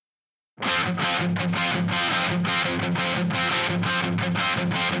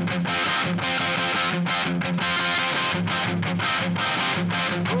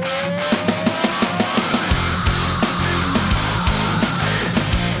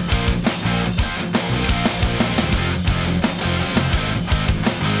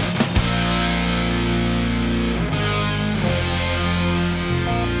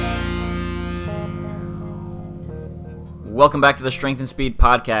Welcome back to the Strength and Speed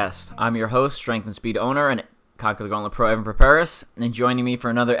Podcast. I'm your host, Strength and Speed owner, and Conquer the Gauntlet Pro, Evan Preparis. And joining me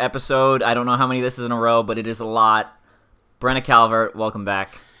for another episode, I don't know how many this is in a row, but it is a lot. Brenna Calvert, welcome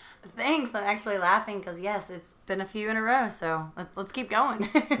back. Thanks. I'm actually laughing because, yes, it's been a few in a row, so let's keep going.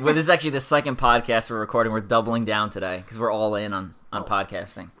 Well, this is actually the second podcast we're recording. We're doubling down today because we're all in on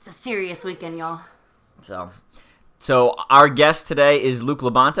podcasting. It's a serious weekend, y'all. So our guest today is Luke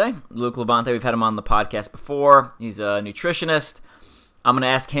Labonte. Luke Labonte, we've had him on the podcast before. He's a nutritionist. I'm going to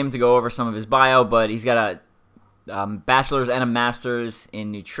ask him to go over some of his bio, but he's got a bachelor's and a master's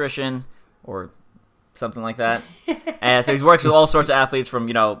in nutrition or something like that. And so he works with all sorts of athletes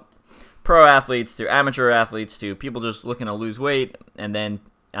from, pro athletes to amateur athletes to people just looking to lose weight. And then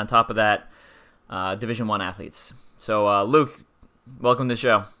on top of that, Division I athletes. So Luke, welcome to the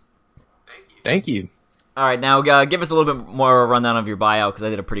show. Thank you. All right, now give us a little bit more of a rundown of your bio because I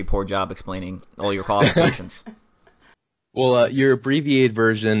did a pretty poor job explaining all your qualifications. Well, your abbreviated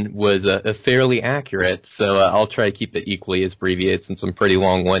version was fairly accurate, so I'll try to keep it equally as abbreviated since I'm pretty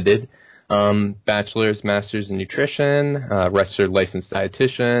long-winded. Bachelor's, master's in nutrition, registered licensed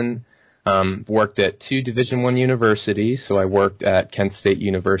dietitian, worked at 2 Division I universities, so I worked at Kent State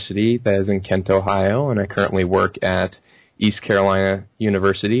University, that is in Kent, Ohio, and I currently work at East Carolina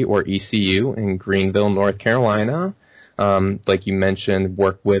University, or ECU, in Greenville, North Carolina. Like you mentioned,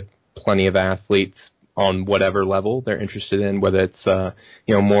 work with plenty of athletes on whatever level they're interested in, whether it's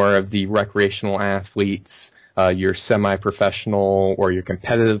more of the recreational athletes, your semi-professional, or your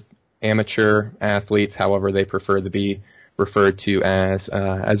competitive amateur athletes, however they prefer to be referred to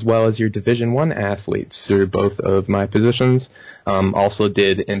as well as your Division I athletes through both of my positions. Also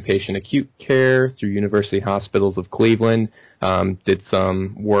did inpatient acute care through University Hospitals of Cleveland. Did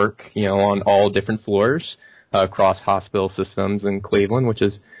some work, on all different floors across hospital systems in Cleveland, which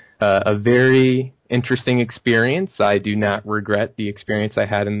is a very interesting experience. I do not regret the experience I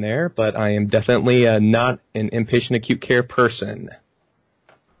had in there, but I am definitely not an inpatient acute care person.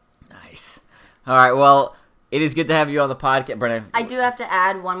 Nice. All right, well, it is good to have you on the podcast, Brennan. I do have to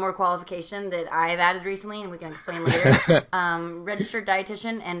add one more qualification that I've added recently, and we can explain later. Registered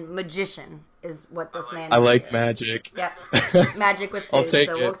dietitian and magician is what this man is. I like magic. Yeah, magic with food,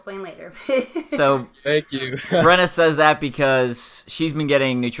 so we'll explain later. So thank you. Brenna says that because she's been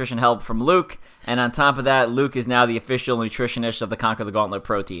getting nutrition help from Luke, and on top of that, Luke is now the official nutritionist of the Conquer the Gauntlet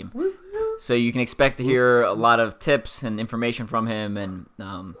Pro team. Woo-hoo. So you can expect to hear a lot of tips and information from him and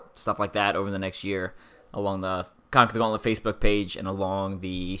stuff like that over the next year, along the Conquer the Gauntlet Facebook page and along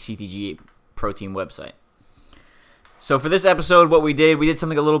the CTG Pro Team website. So for this episode, what we did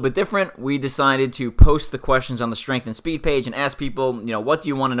something a little bit different. We decided to post the questions on the Strength and Speed page and ask people, what do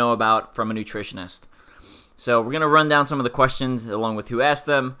you want to know about from a nutritionist? So we're going to run down some of the questions along with who asked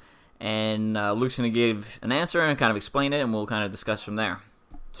them, and Luke's going to give an answer and kind of explain it, and we'll kind of discuss from there.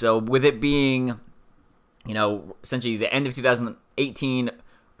 So with it being, essentially the end of 2018,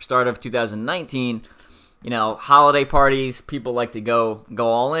 start of 2019, holiday parties, people like to go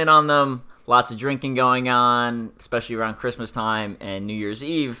all in on them. Lots of drinking going on, especially around Christmas time and New Year's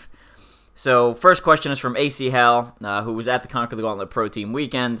Eve. So first question is from AC Hell, who was at the Conquer the Gauntlet Pro Team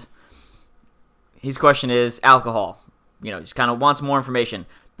weekend. His question is alcohol. Just kind of wants more information.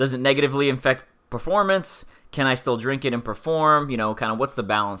 Does it negatively affect performance? Can I still drink it and perform? Kind of what's the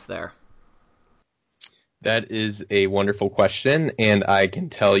balance there? That is a wonderful question, and I can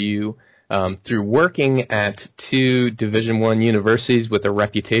tell you through working at 2 Division I universities with a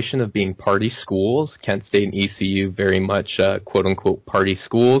reputation of being party schools, Kent State and ECU very much quote-unquote party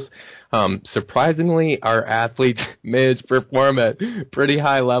schools, surprisingly our athletes manage to perform at pretty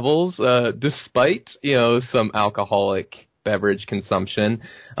high levels despite, some alcoholic beverage consumption.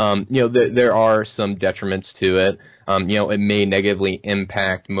 There are some detriments to it. It may negatively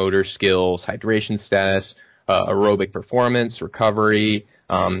impact motor skills, hydration status, aerobic performance, recovery.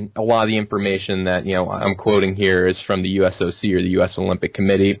 A lot of the information that, I'm quoting here is from the USOC or the U.S. Olympic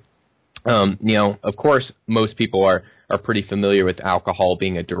Committee. Of course, most people are pretty familiar with alcohol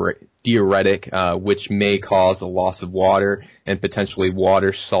being a diuretic, which may cause a loss of water and potentially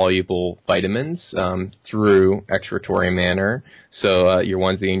water-soluble vitamins through excretory manner. So your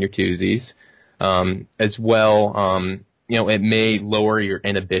onesie and your twosies. As well, it may lower your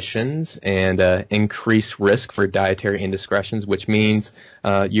inhibitions and increase risk for dietary indiscretions, which means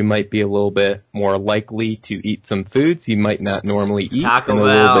you might be a little bit more likely to eat some foods you might not normally eat. Taco and a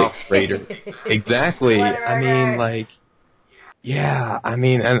Bell. little bit greater. Exactly. And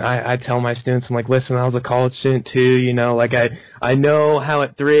I tell my students, I'm like, listen, I was a college student too, I know how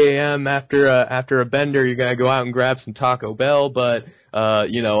at 3 a.m. after a bender you're going to go out and grab some Taco Bell, but,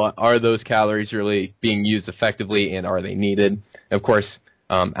 are those calories really being used effectively and are they needed? Of course,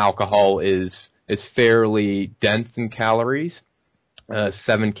 alcohol is fairly dense in calories,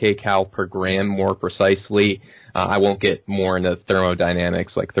 7 kcal per gram more precisely. I won't get more into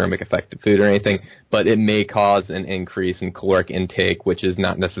thermodynamics like thermic effect of food or anything, but it may cause an increase in caloric intake, which is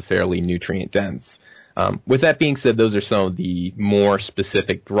not necessarily nutrient dense. With that being said, those are some of the more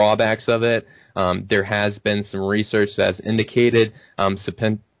specific drawbacks of it. There has been some research that's indicated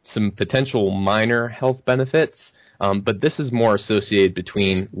some potential minor health benefits, but this is more associated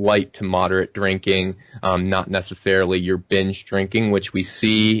between light to moderate drinking, not necessarily your binge drinking, which we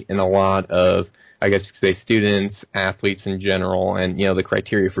see in a lot of, I guess you could say, students, athletes in general, and, the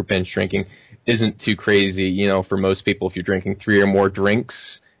criteria for binge drinking isn't too crazy. For most people, if you're drinking 3 or more drinks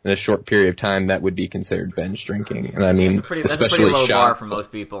in a short period of time, that would be considered binge drinking. And I mean, that's a pretty low bar for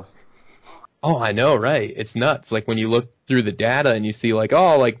most people. Oh, I know, right? It's nuts. Like when you look through the data and you see like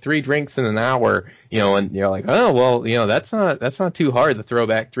 3 drinks in an hour, and you're like, oh, well, that's not too hard to throw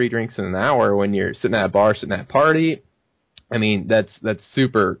back 3 drinks in an hour when you're sitting at a bar, sitting at a party. I mean, that's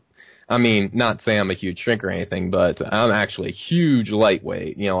super. I mean, not saying I'm a huge drinker or anything, but I'm actually a huge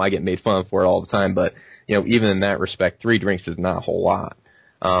lightweight. I get made fun of for it all the time, but, even in that respect, 3 drinks is not a whole lot.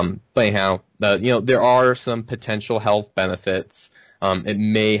 But anyhow, there are some potential health benefits. It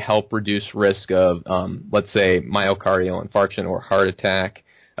may help reduce risk of, let's say, myocardial infarction or heart attack,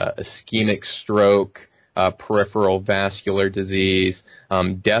 ischemic stroke, peripheral vascular disease,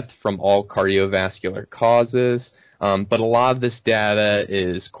 death from all cardiovascular causes. But a lot of this data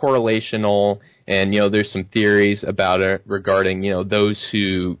is correlational, and, there's some theories about it regarding, those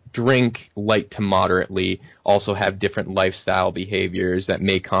who drink light to moderately also have different lifestyle behaviors that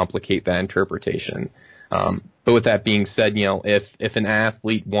may complicate that interpretation. But with that being said, if an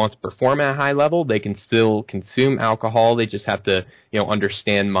athlete wants to perform at a high level, they can still consume alcohol. They just have to,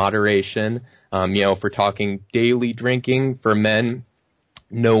 understand moderation. If we're talking daily drinking for men,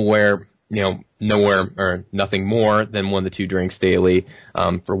 nowhere or nothing more than 1 to 2 drinks daily.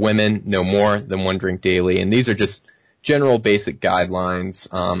 For women, no more than 1 drink daily. And these are just general basic guidelines.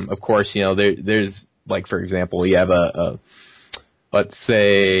 Of course, there's like, for example, you have let's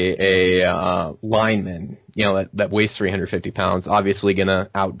say a lineman, that weighs 350 pounds, obviously going to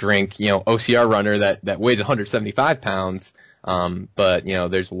outdrink, OCR runner that weighs 175 pounds. But,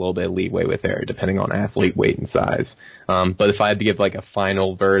 there's a little bit of leeway with there depending on athlete weight and size. But if I had to give like a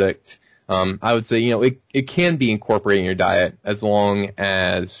final verdict, I would say, it can be incorporated in your diet as long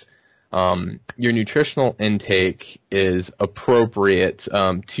as your nutritional intake is appropriate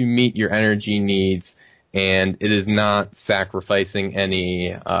to meet your energy needs, and it is not sacrificing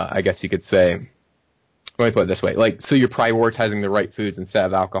any, I guess you could say, let me put it this way, so you're prioritizing the right foods instead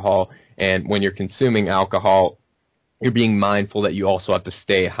of alcohol, and when you're consuming alcohol, you're being mindful that you also have to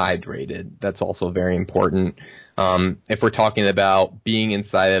stay hydrated. That's also very important. If we're talking about being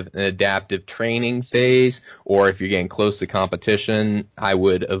inside of an adaptive training phase, or if you're getting close to competition, I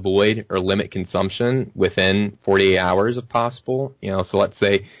would avoid or limit consumption within 48 hours if possible. So let's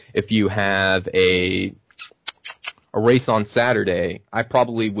say if you have a race on Saturday, I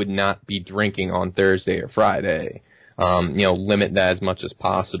probably would not be drinking on Thursday or Friday. Limit that as much as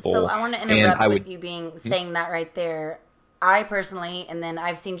possible. So I want to interrupt with you saying that right there. I personally, and then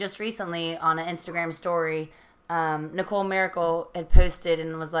I've seen just recently on an Instagram story, Nicole Miracle had posted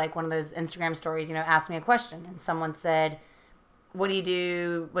and was like one of those Instagram stories, asked me a question. And someone said, what do you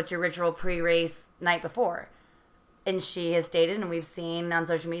do? What's your ritual pre-race night before? And she has stated, and we've seen on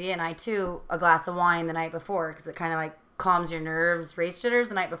social media, and I too, a glass of wine the night before, because it kind of like calms your nerves, race jitters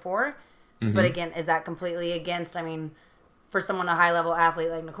the night before. Mm-hmm. But again, is that completely against, for someone, a high-level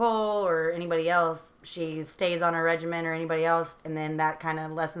athlete like Nicole or anybody else, she stays on her regimen or anybody else, and then that kind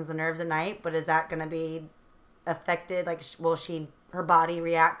of lessens the nerves at night. But is that going to be affected? Like, will her body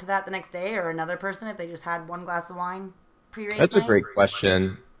react to that the next day, or another person if they just had 1 glass of wine pre-race night? That's a great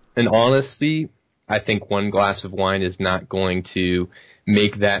question. In honesty, I think 1 glass of wine is not going to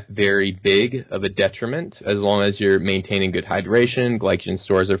make that very big of a detriment as long as you're maintaining good hydration, glycogen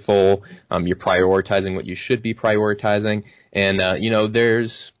stores are full, you're prioritizing what you should be prioritizing, and,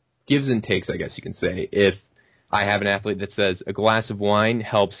 there's gives and takes, I guess you can say. If I have an athlete that says a glass of wine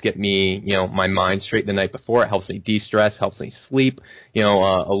helps get me, my mind straight the night before. It helps me de-stress, helps me sleep, a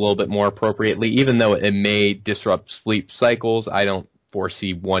little bit more appropriately. Even though it may disrupt sleep cycles, I don't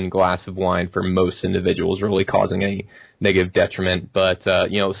foresee one glass of wine for most individuals really causing any negative detriment. But,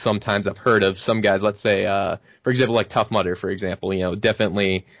 sometimes I've heard of some guys, let's say, for example, like Tough Mudder, for example,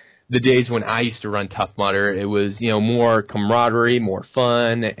 definitely the days when I used to run Tough Mudder, it was, more camaraderie, more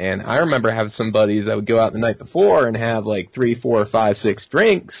fun. And I remember having some buddies that would go out the night before and have like 3, 4, 5, 6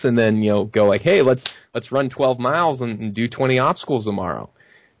 drinks and then, go like, hey, let's run 12 miles and do 20 obstacles tomorrow.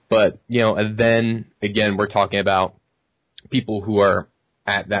 But, and then again, we're talking about people who are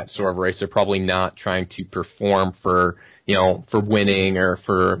at that sort of race. They're probably not trying to perform for winning or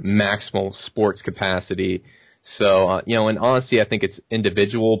for maximal sports capacity. So, and honestly, I think it's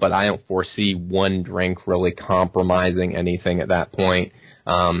individual, but I don't foresee one drink really compromising anything at that point.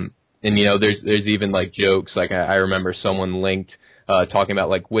 And, there's even like jokes, like I remember someone linked, talking about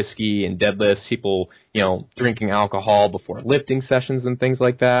like whiskey and deadlifts, people, drinking alcohol before lifting sessions and things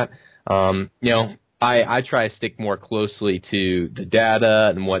like that. I try to stick more closely to the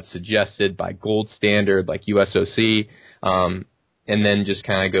data and what's suggested by gold standard like USOC. And then just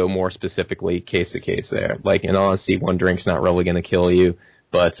kind of go more specifically case to case there. Like, in honesty, one drink's not really going to kill you,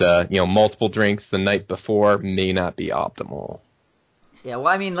 but, multiple drinks the night before may not be optimal. Yeah,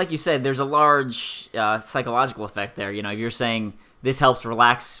 well, I mean, like you said, there's a large psychological effect there. If you're saying this helps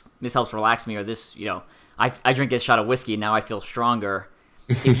relax me, or this, I drink a shot of whiskey, now I feel stronger.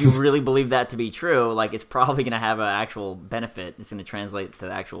 If you really believe that to be true, like, it's probably going to have an actual benefit. It's going to translate to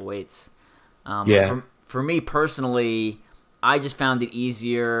the actual weights. For me personally, I just found it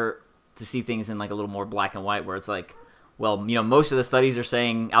easier to see things in like a little more black and white, where it's like, well, most of the studies are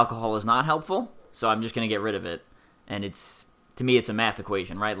saying alcohol is not helpful, so I'm just going to get rid of it. And to me, it's a math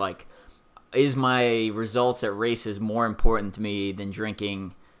equation, right? Like, is my results at races more important to me than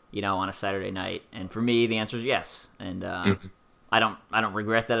drinking, on a Saturday night? And for me, the answer is yes. And I don't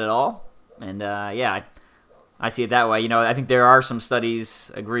regret that at all. And I see it that way. I think there are some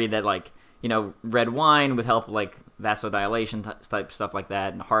studies agree that like, red wine would help like vasodilation type stuff like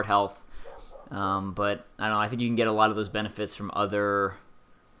that and heart health. But I don't know. I think you can get a lot of those benefits from other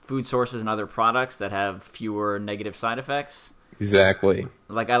food sources and other products that have fewer negative side effects. Exactly.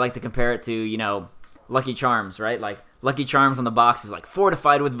 Like I like to compare it to, Lucky Charms, right? Like Lucky Charms on the box is like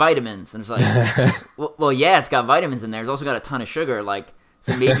fortified with vitamins. And it's like, well, yeah, it's got vitamins in there. It's also got a ton of sugar. Like,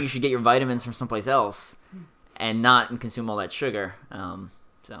 so maybe you should get your vitamins from someplace else and not consume all that sugar.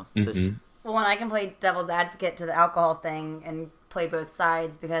 Well, and I can play devil's advocate to the alcohol thing and play both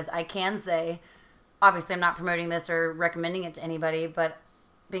sides, because I can say, obviously I'm not promoting this or recommending it to anybody, but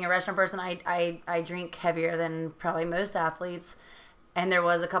being a restaurant person, I drink heavier than probably most athletes. And there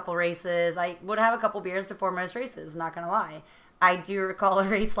was a couple races. I would have a couple beers before most races, not going to lie. I do recall a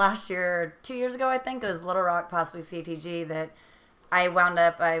race last year, or 2 years ago, I think. It was Little Rock, possibly CTG, that I won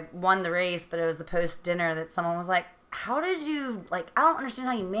the race, but it was the post-dinner that someone was like, how did you, I don't understand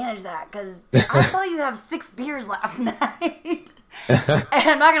how you manage that, because I saw you have 6 beers last night. And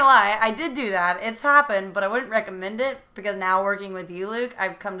I'm not going to lie, I did do that. It's happened, but I wouldn't recommend it, because now working with you, Luke,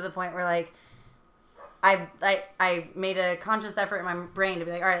 I've come to the point where, I made a conscious effort in my brain to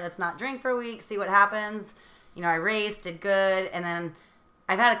be like, all right, let's not drink for a week, see what happens. I raced, did good, and then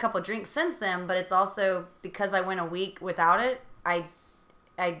I've had a couple drinks since then, but it's also because I went a week without it,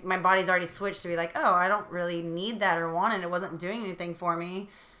 my body's already switched to be like, oh, I don't really need that or want it. It wasn't doing anything for me.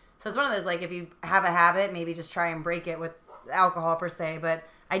 So it's one of those, like, if you have a habit, maybe just try and break it with alcohol per se. But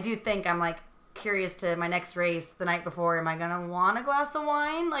I do think I'm, curious to my next race the night before. Am I going to want a glass of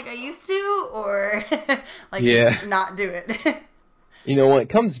wine like I used to? Or, just not do it? When it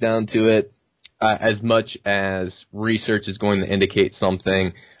comes down to it, as much as research is going to indicate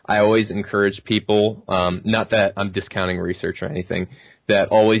something, I always encourage people, not that I'm discounting research or anything, that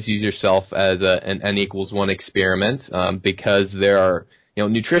always use yourself as an N=1 experiment, because there are,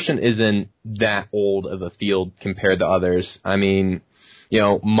 nutrition isn't that old of a field compared to others. I mean,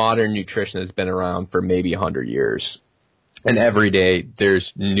 modern nutrition has been around for maybe 100 years. And every day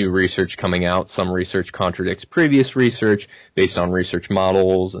there's new research coming out. Some research contradicts previous research based on research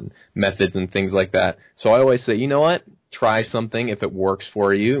models and methods and things like that. So I always say, you know what? Try something. If it works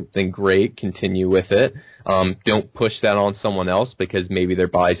for you, then great, continue with it. Don't push that on someone else, because maybe their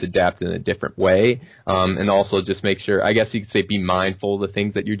body's adapted in a different way. And also just make sure, I guess you could say, be mindful of the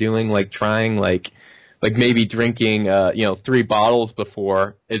things that you're doing, like trying, like maybe drinking, 3 bottles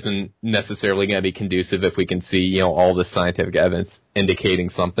before isn't necessarily going to be conducive if we can see, all the scientific evidence indicating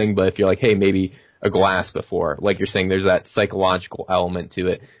something. But if you're like, hey, maybe a glass before, like you're saying, there's that psychological element to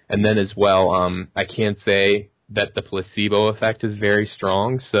it. And then as well, I can say that the placebo effect is very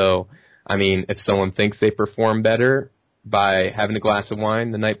strong. So, I mean, if someone thinks they perform better by having a glass of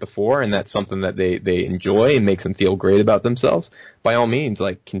wine the night before, and that's something that they enjoy and makes them feel great about themselves, by all means,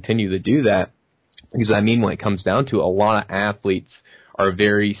 like, continue to do that. Because, I mean, when it comes down to it, a lot of athletes are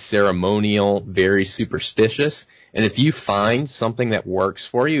very ceremonial, very superstitious. And if you find something that works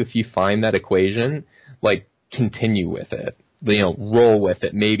for you, if you find that equation, like, continue with it. Roll with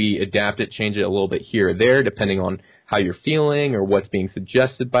it. Maybe adapt it, change it a little bit here or there, depending on how you're feeling or what's being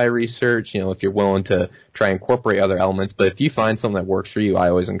suggested by research, if you're willing to try and incorporate other elements. But if you find something that works for you, I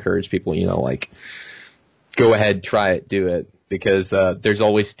always encourage people, go ahead, try it, do it. Because there's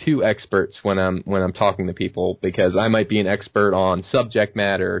always two experts when I'm talking to people, because I might be an expert on subject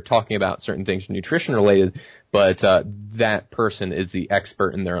matter, talking about certain things nutrition related, but that person is the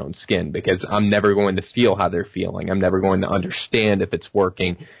expert in their own skin, because I'm never going to feel how they're feeling. I'm never going to understand if it's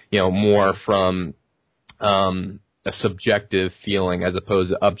working, more from a subjective feeling as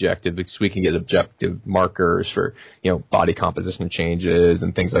opposed to objective, because we can get objective markers for, body composition changes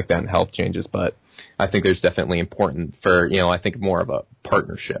and things like that and health changes. But I think there's definitely important for, I think more of a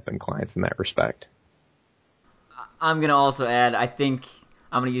partnership in clients in that respect. I'm going to also add, I think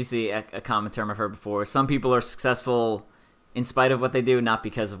I'm going to use a common term I've heard before. Some people are successful in spite of what they do, not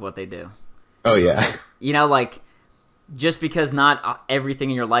because of what they do. Oh, yeah. Just because not everything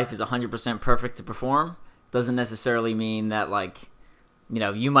in your life is 100% perfect to perform doesn't necessarily mean that,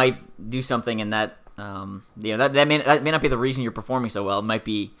 you might do something and that, that may not be the reason you're performing so well. It might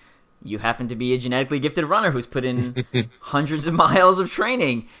be you happen to be a genetically gifted runner who's put in hundreds of miles of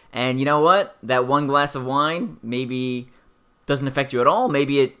training. And you know what? That one glass of wine maybe doesn't affect you at all.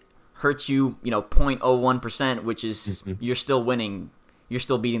 Maybe it hurts you, 0.01%, which is you're still winning. You're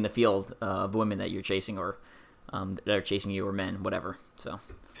still beating the field of women that you're chasing or that are chasing you, or men, whatever. So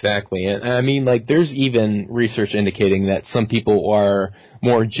exactly. And I mean, there's even research indicating that some people are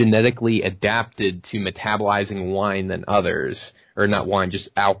more genetically adapted to metabolizing wine than others. Or not wine, just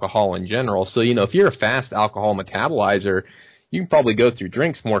alcohol in general. So, if you're a fast alcohol metabolizer, you can probably go through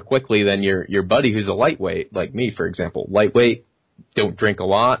drinks more quickly than your buddy who's a lightweight, like me, for example. Lightweight, don't drink a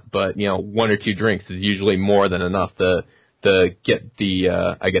lot, but, one or two drinks is usually more than enough to get the,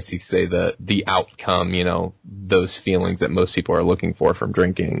 I guess you'd say, the outcome, those feelings that most people are looking for from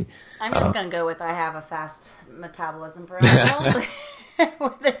drinking. I'm just going to go with I have a fast metabolism for alcohol,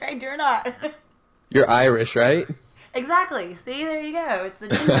 whether I do or not. You're Irish, right? Exactly. See, there you go. It's the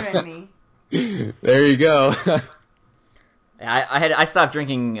ginger in me. There you go. I stopped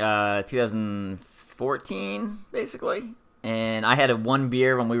drinking 2014 basically, and I had one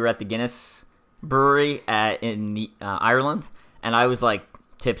beer when we were at the Guinness brewery in Ireland, and I was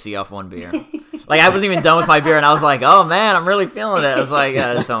tipsy off one beer. I wasn't even done with my beer, and I was like, "Oh man, I'm really feeling it." I was like,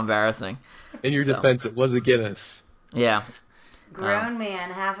 "It's so embarrassing." In your defense, it was a Guinness. Yeah. Grown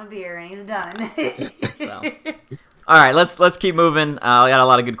man, half a beer, and he's done. So. All right, let's keep moving. We got a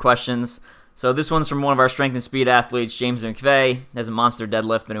lot of good questions. So this one's from one of our strength and speed athletes, James McVeigh. Has a monster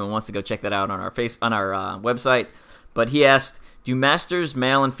deadlift. If anyone wants to go check that out on our website. But he asked, do masters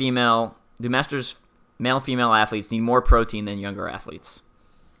male and female athletes need more protein than younger athletes?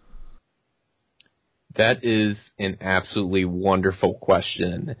 That is an absolutely wonderful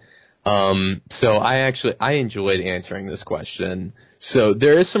question. So I enjoyed answering this question. So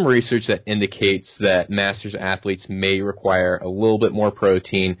there is some research that indicates that masters athletes may require a little bit more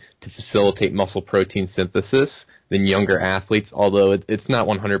protein to facilitate muscle protein synthesis than younger athletes, although it's not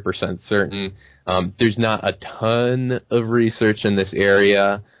 100% certain. There's not a ton of research in this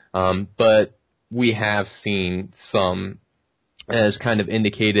area, but we have seen some as kind of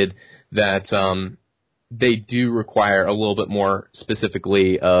indicated that they do require a little bit more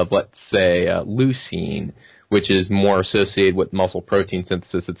specifically of, let's say, leucine, which is more associated with muscle protein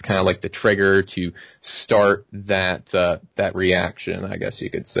synthesis. It's kind of like the trigger to start that reaction, I guess you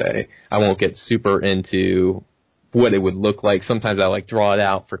could say. I won't get super into what it would look like. Sometimes I draw it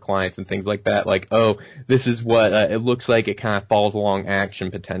out for clients and things like that. This is what it looks like. It kind of falls along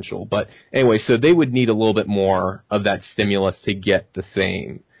action potential. But anyway, so they would need a little bit more of that stimulus to get the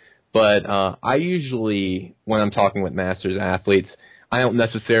same. But I usually, when I'm talking with masters athletes, I don't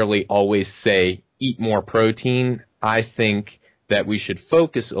necessarily always say eat more protein. I think that we should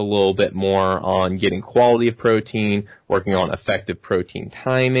focus a little bit more on getting quality of protein, working on effective protein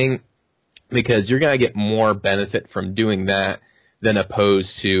timing, because you're going to get more benefit from doing that than opposed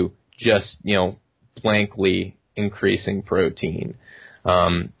to just, blankly increasing protein.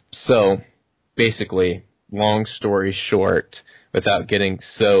 So basically, long story short, without getting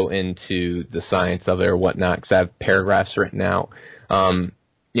so into the science of it or whatnot, because I have paragraphs written out,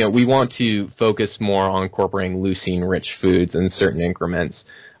 we want to focus more on incorporating leucine-rich foods in certain increments.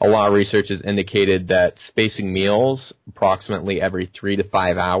 A lot of research has indicated that spacing meals approximately every 3 to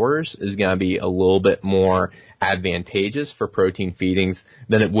 5 hours is going to be a little bit more advantageous for protein feedings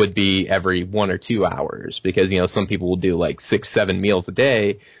than it would be every 1 or 2 hours, because, some people will do like 6, 7 meals a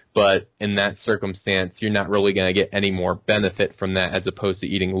day, but in that circumstance, you're not really going to get any more benefit from that as opposed to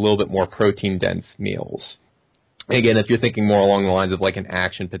eating a little bit more protein-dense meals. Again, if you're thinking more along the lines of like an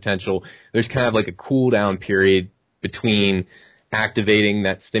action potential, there's kind of like a cool down period between activating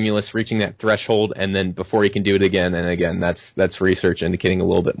that stimulus, reaching that threshold, and then before you can do it again. And again, that's research indicating a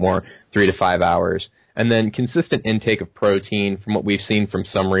little bit more, 3 to 5 hours. And then consistent intake of protein, from what we've seen from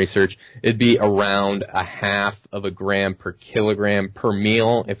some research, it'd be around 0.5 gram per kilogram per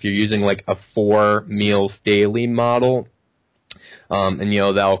meal if you're using like a 4 meals daily model. And,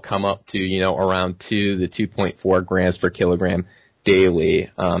 that'll come up to, around 2 to 2.4 grams per kilogram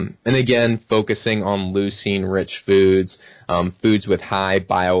daily. And again, focusing on leucine-rich foods, foods with high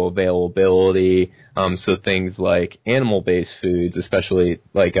bioavailability, so things like animal-based foods, especially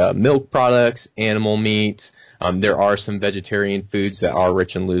like milk products, animal meats. There are some vegetarian foods that are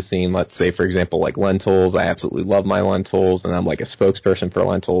rich in leucine. Let's say, for example, like lentils. I absolutely love my lentils, and I'm like a spokesperson for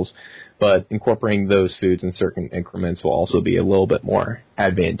lentils. But incorporating those foods in certain increments will also be a little bit more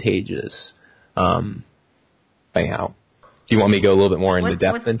advantageous. Anyhow. Do you want me to go a little bit more into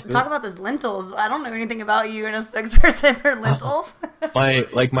depth into it? Talk about those lentils. I don't know anything about you and a spokesperson for lentils.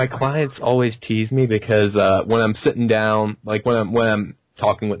 My clients always tease me because when I'm sitting down, like when I'm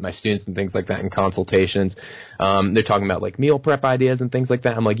talking with my students and things like that in consultations, they're talking about like meal prep ideas and things like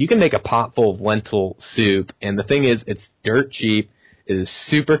that. I'm like, you can make a pot full of lentil soup, and the thing is, it's dirt cheap, it is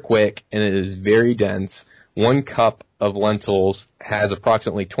super quick, and it is very dense. 1 cup of lentils has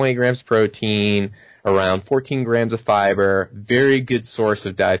approximately 20 grams protein, around 14 grams of fiber, very good source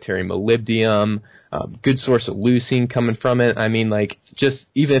of dietary molybdenum, good source of leucine coming from it. I mean, like, just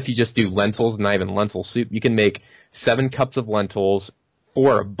even if you just do lentils, not even lentil soup, you can make 7 cups of lentils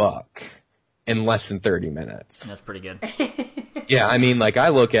for $1 in less than 30 minutes. That's pretty good. Yeah, I mean, like, I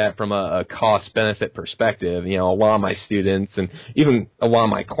look at from a cost-benefit perspective, a lot of my students and even a lot of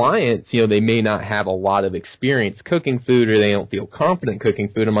my clients, they may not have a lot of experience cooking food, or they don't feel confident cooking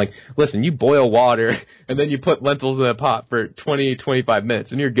food. I'm like, listen, you boil water and then you put lentils in a pot for 20, 25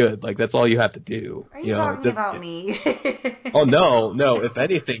 minutes and you're good. Like, that's all you have to do. Are you talking about me? Oh, no. If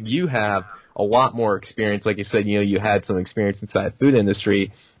anything, you have a lot more experience. Like you said, you had some experience inside the food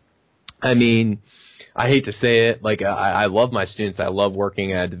industry. I mean, I hate to say it, like, I love my students. I love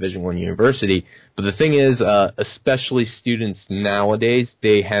working at a Division I university. But the thing is, especially students nowadays,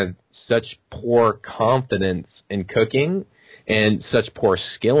 they have such poor confidence in cooking and such poor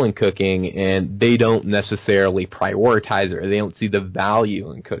skill in cooking, and they don't necessarily prioritize it, or they don't see the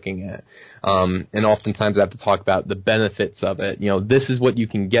value in cooking it. And oftentimes I have to talk about the benefits of it. This is what you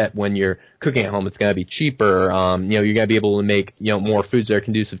can get when you're cooking at home. It's going to be cheaper. You're going to be able to make, more foods that are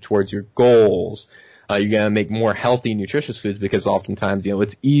conducive towards your goals. You're going to make more healthy, nutritious foods because oftentimes,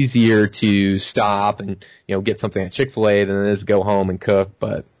 it's easier to stop and, get something at Chick-fil-A than it is go home and cook.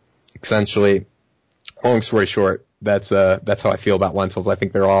 But essentially, long story short, that's how I feel about lentils. I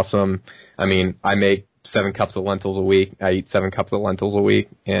think they're awesome. I mean, I make 7 cups of lentils a week. I eat 7 cups of lentils a week,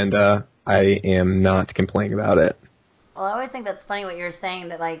 and I am not complaining about it. Well, I always think that's funny what you're saying,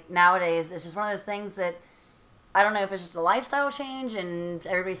 that like nowadays it's just one of those things that I don't know if it's just a lifestyle change and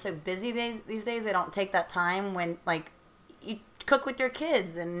everybody's so busy these days they don't take that time when like you cook with your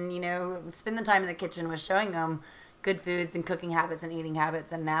kids and spend the time in the kitchen with showing them good foods and cooking habits and eating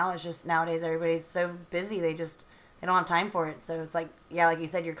habits. And now it's just nowadays everybody's so busy they don't have time for it. So it's like, yeah, like you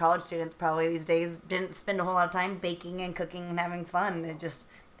said, your college students probably these days didn't spend a whole lot of time baking and cooking and having fun.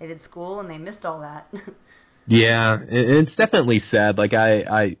 They did school and they missed all that. Yeah, it's definitely sad. Like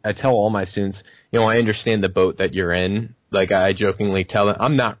I tell all my students, I understand the boat that you're in. Like I jokingly tell them,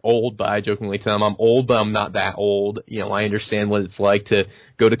 I'm not old, but I jokingly tell them I'm old, but I'm not that old. I understand what it's like to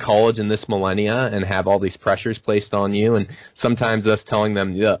go to college in this millennia and have all these pressures placed on you. And sometimes us telling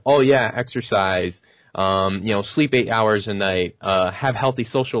them, exercise, sleep 8 hours a night, have healthy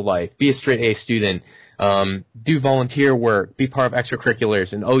social life, be a straight A student, do volunteer work, be part of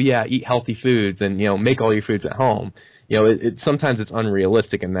extracurriculars, and eat healthy foods and, make all your foods at home. Sometimes it's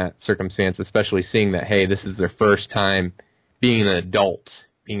unrealistic in that circumstance, especially seeing that, hey, this is their first time being an adult,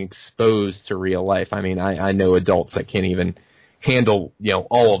 being exposed to real life. I mean, I know adults that can't even handle,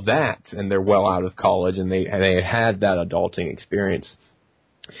 all of that, and they're well out of college, and they had that adulting experience.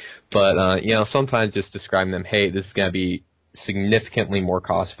 But, sometimes just describing them, hey, this is going to be significantly more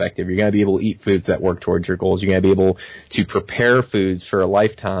cost effective. You're going to be able to eat foods that work towards your goals. You're going to be able to prepare foods for a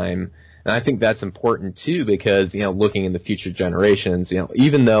lifetime. And I think that's important too, because, looking in the future generations,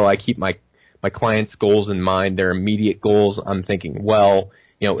 even though I keep my clients' goals in mind, their immediate goals, I'm thinking, well,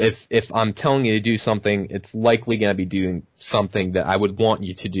 if I'm telling you to do something, it's likely going to be doing something that I would want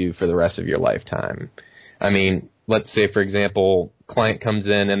you to do for the rest of your lifetime. I mean, let's say, for example, client comes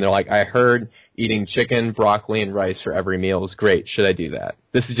in and they're like, I heard eating chicken, broccoli, and rice for every meal is great. Should I do that?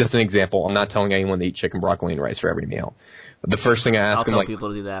 This is just an example. I'm not telling anyone to eat chicken, broccoli, and rice for every meal. But the first thing I ask them, I'll tell people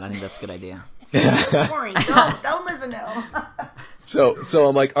to do that. I think that's a good idea. Boring. Don't listen to him. So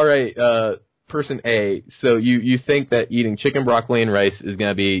I'm like, all right, person A, so you think that eating chicken, broccoli, and rice is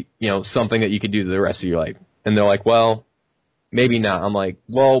going to be, something that you could do the rest of your life? And they're like, well, maybe not. I'm like,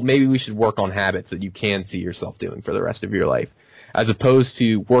 well, maybe we should work on habits that you can see yourself doing for the rest of your life. As opposed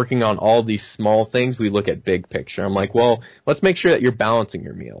to working on all these small things, we look at big picture. I'm like, well, let's make sure that you're balancing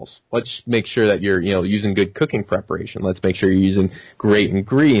your meals. Let's make sure that you're, using good cooking preparation. Let's make sure you're using great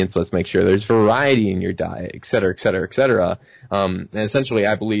ingredients. Let's make sure there's variety in your diet, et cetera, et cetera, et cetera. And essentially,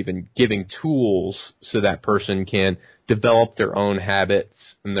 I believe in giving tools so that person can develop their own habits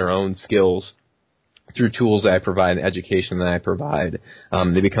and their own skills through tools that I provide and education that I provide.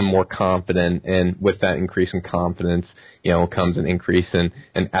 They become more confident, and with that increase in confidence, comes an increase in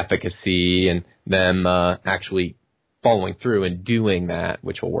efficacy and them actually following through and doing that,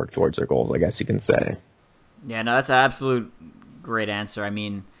 which will work towards their goals, I guess you can say. Yeah, no, that's an absolute great answer. I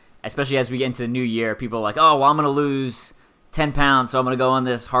mean, especially as we get into the new year, people are like, oh, well, I'm going to lose 10 pounds, so I'm going to go on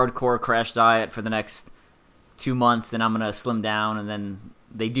this hardcore crash diet for the next 2 months, and I'm going to slim down, and then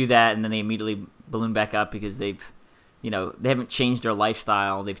they do that, and then they immediately balloon back up because they haven't changed their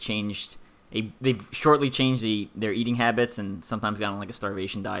lifestyle. They've shortly changed their eating habits, and sometimes gone on like a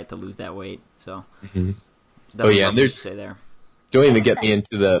starvation diet to lose that weight. So, oh yeah, and there's say there. Don't even get me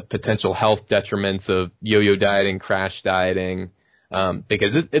into the potential health detriments of yo-yo dieting, crash dieting,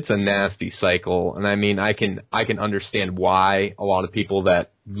 because it's a nasty cycle. And I mean, I can understand why a lot of people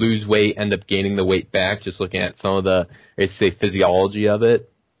that lose weight end up gaining the weight back. Just looking at some of the, let's say, physiology of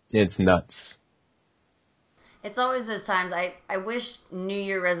it, it's nuts. It's always those times. I wish New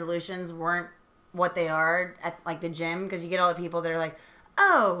Year resolutions weren't what they are at like the gym, because you get all the people that are like,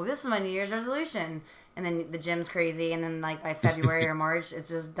 oh, this is my New Year's resolution. And then the gym's crazy, and then like by February or March, it's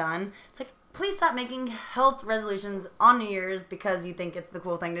just done. It's like, please stop making health resolutions on New Year's because you think it's the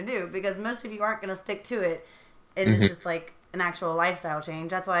cool thing to do, because most of you aren't going to stick to it. And it's just like an actual lifestyle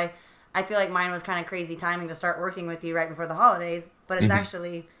change. That's why I feel like mine was kind of crazy timing to start working with you right before the holidays, but it's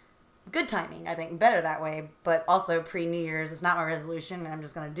actually good timing, I think, better that way. But also pre-New Year's, it's not my resolution, and I'm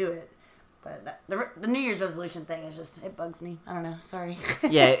just going to do it. But the New Year's resolution thing is just, it bugs me. I don't know. Sorry.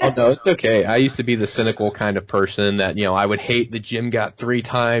 Yeah. Oh, no, it's okay. I used to be the cynical kind of person that, I would hate the gym got 3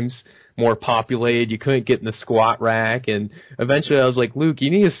 times more populated. You couldn't get in the squat rack. And eventually I was like, Luke,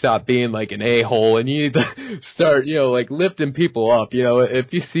 you need to stop being like an a-hole, and you need to start, like lifting people up.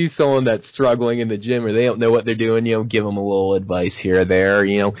 If you see someone that's struggling in the gym or they don't know what they're doing, give them a little advice here or there,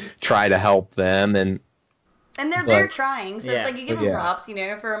 try to help them. And they're trying, so it's like you give them Yeah. props,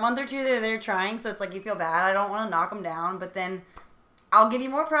 for a month or two they're trying, so it's like you feel bad. I don't want to knock them down, but then I'll give you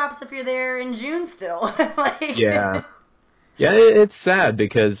more props if you're there in June still. Yeah, it's sad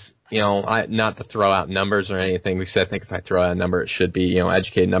because, not to throw out numbers or anything, because I think if I throw out a number, it should be,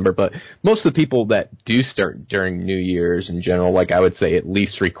 educated number, but most of the people that do start during New Year's in general, like I would say at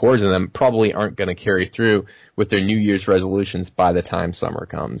least 3/4 of them probably aren't going to carry through with their New Year's resolutions by the time summer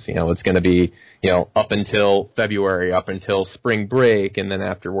comes. It's going to be, up until February, up until spring break, and then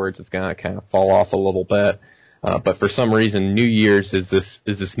afterwards it's going to kind of fall off a little bit. But for some reason, New Year's is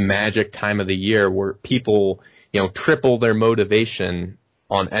this magic time of the year where people, triple their motivation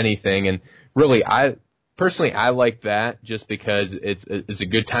on anything. And really, I like that just because it's a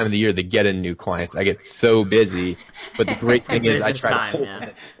good time of the year to get in new clients. I get so busy, but the great thing is I try to hold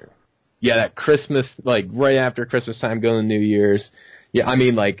it. Yeah, that Christmas, like right after Christmas time, going to New Year's. Yeah, I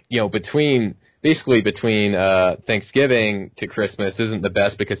mean, like, between Thanksgiving to Christmas isn't the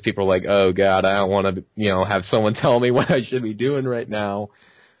best because people are like, oh God, I don't want to, have someone tell me what I should be doing right now.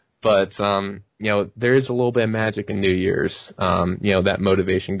 But, there is a little bit of magic in New Year's. That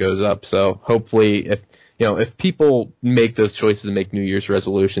motivation goes up. So hopefully if people make those choices and make New Year's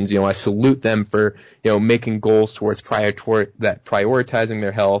resolutions, I salute them for, making goals towards prioritizing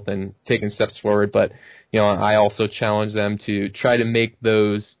their health and taking steps forward. But, I also challenge them to try to make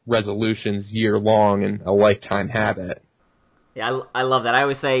those resolutions year-long and a lifetime habit. Yeah, I love that. I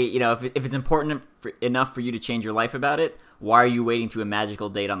always say, if it's important enough for you to change your life about it, why are you waiting to a magical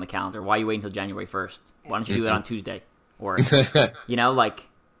date on the calendar? Why are you waiting until January 1st? Why don't you do it on Tuesday? Or, you know, like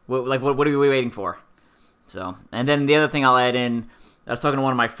what are we waiting for? So, and then the other thing I'll add in, I was talking to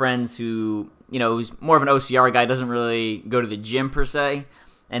one of my friends who, you know, who's more of an OCR guy, doesn't really go to the gym per se,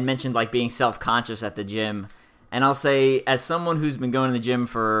 and mentioned like being self-conscious at the gym. And I'll say, as someone who's been going to the gym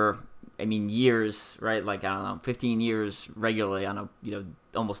for, I mean, years, right? Like, I don't know, 15 years regularly on a, you know,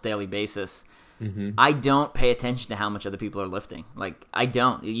 almost daily basis, I don't pay attention to how much other people are lifting. Like, I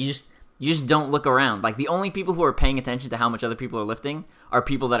don't. You just don't look around. Like, the only people who are paying attention to how much other people are lifting are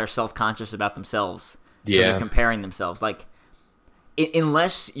people that are self-conscious about themselves. So they're comparing themselves. Like,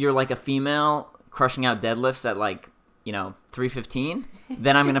 unless you're like a female crushing out deadlifts at like, you know, 315,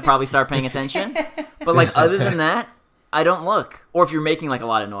 then I'm going to probably start paying attention. But like, other than that, I don't look. Or if you're making like a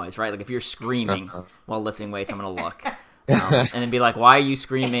lot of noise, right? Like if you're screaming while lifting weights, I'm going to look. And then be like, why are you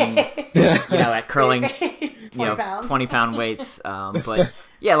screaming, you know, at curling, you know, 20-pound weights? But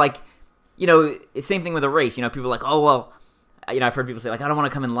yeah, like, you know, it's same thing with a race. You know, people are like, oh, well, you know, I've heard people say like, I don't want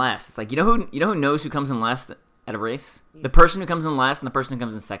to come in last. It's like, you know who knows who comes in last at a race? The person who comes in last and the person who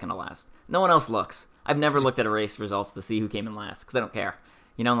comes in second to last. No one else looks. I've never looked at a race results to see who came in last because I don't care.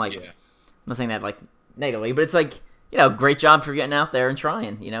 You know, like, I'm not saying that like negatively, but it's like, you know, great job for getting out there and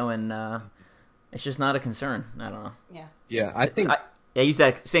trying, you know, and it's just not a concern. I don't know. Yeah, I think I use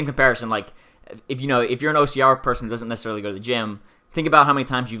that same comparison. Like, if you're an OCR person who doesn't necessarily go to the gym, think about how many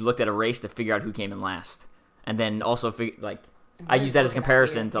times you've looked at a race to figure out who came in last, and then also I use that as a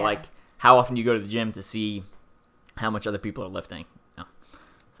comparison to like how often you go to the gym to see how much other people are lifting. You know?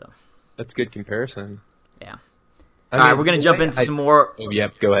 So that's a good comparison. Yeah. All right, we're gonna jump into some more. Oh, yeah,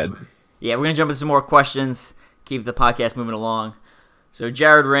 go ahead. Yeah, we're gonna jump into some more questions. Keep the podcast moving along. So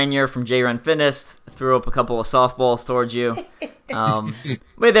Jared Rainier from JRun Fitness threw up a couple of softballs towards you.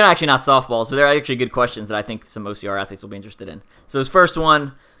 But they're actually not softballs, but they're actually good questions that I think some OCR athletes will be interested in. So his first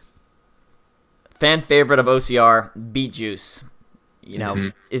one, fan favorite of OCR, beet juice. You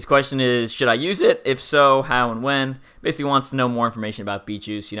know, his question is, should I use it? If so, how and when? Basically wants to know more information about beet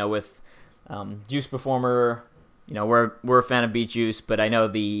juice. You know, with Juice Performer, you know, we're a fan of beet juice, but I know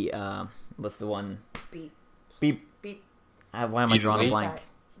the, what's the one? Beet. Why am I drawing a blank?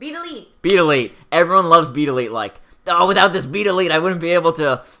 Beet Elite. Beet Elite. Everyone loves Beet Elite. Like, oh, without this Beet Elite, I wouldn't be able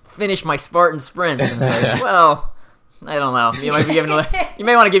to finish my Spartan sprint. And it's like, well, I don't know. You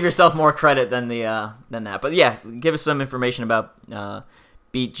may want to give yourself more credit than that. But yeah, give us some information about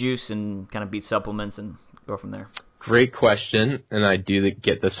beet juice and kind of beet supplements, and go from there. Great question, and I do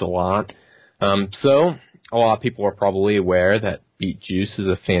get this a lot. So a lot of people are probably aware that beet juice is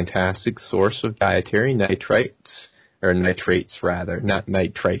a fantastic source of dietary nitrates. Or nitrates, rather, not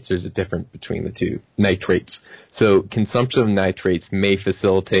nitrites. There's a difference between the two. Nitrates. So consumption of nitrates may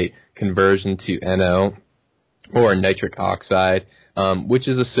facilitate conversion to NO, or nitric oxide, which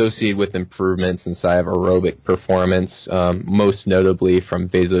is associated with improvements inside of aerobic performance, most notably from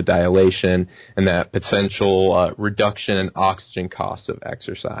vasodilation and that potential reduction in oxygen costs of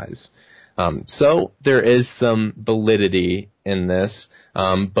exercise. So there is some validity in this,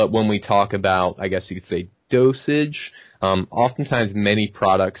 but when we talk about, I guess you could say, dosage, oftentimes many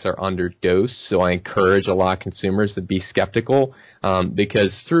products are underdosed, so I encourage a lot of consumers to be skeptical,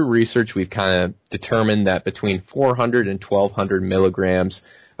 because through research we've kind of determined that between 400 and 1,200 milligrams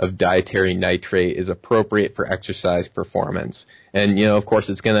of dietary nitrate is appropriate for exercise performance. And, you know, of course,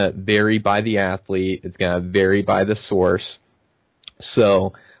 it's going to vary by the athlete, it's going to vary by the source.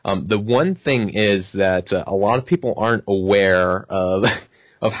 So the one thing is that a lot of people aren't aware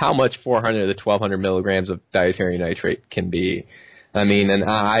of how much 400 to 1,200 milligrams of dietary nitrate can be. I mean, and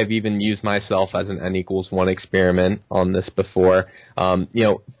I've even used myself as an N=1 experiment on this before. You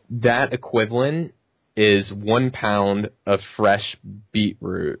know, that equivalent is 1 pound of fresh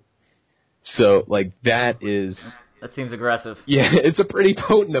beetroot. So, like, that seems aggressive. Yeah, it's a pretty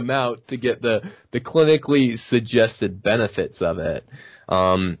potent amount to get the clinically suggested benefits of it.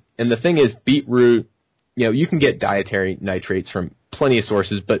 And the thing is, beetroot, you know, you can get dietary nitrates from plenty of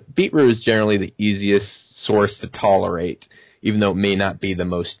sources, but beetroot is generally the easiest source to tolerate, even though it may not be the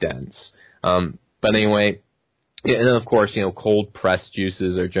most dense. But anyway, and then of course, you know, cold pressed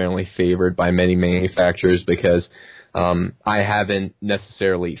juices are generally favored by many manufacturers because I haven't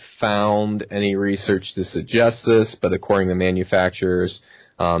necessarily found any research to suggest this, but according to manufacturers,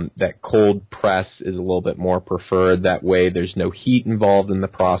 that cold press is a little bit more preferred. That way there's no heat involved in the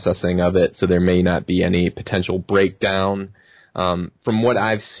processing of it, so there may not be any potential breakdown. From what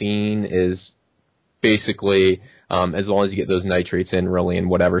I've seen is basically, as long as you get those nitrates in really in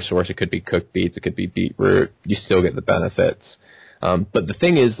whatever source, it could be cooked beets, it could be beetroot, you still get the benefits. But the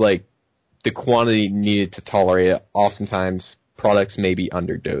thing is, like, the quantity needed to tolerate it oftentimes products may be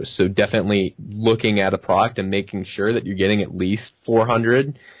underdosed. So definitely looking at a product and making sure that you're getting at least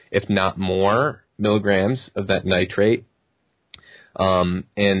 400, if not more, milligrams of that nitrate. And,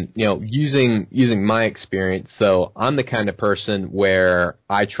 using my experience, so I'm the kind of person where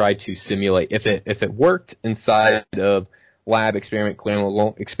I try to simulate, if it worked inside of lab experiment,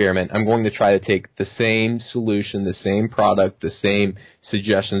 clinical experiment, I'm going to try to take the same solution, the same product, the same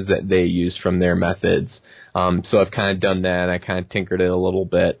suggestions that they use from their methods. So I've kind of done that, and I kind of tinkered it a little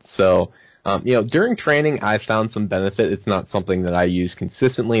bit. So, during training, I found some benefit. It's not something that I use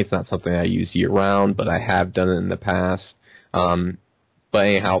consistently. It's not something I use year-round, but I have done it in the past. But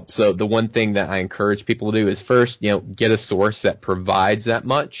anyhow, so the one thing that I encourage people to do is first, get a source that provides that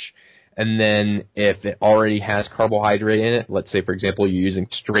much. And then if it already has carbohydrate in it, let's say, for example, you're using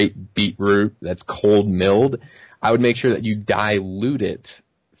straight beetroot that's cold milled, I would make sure that you dilute it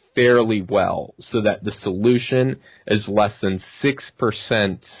fairly well so that the solution is less than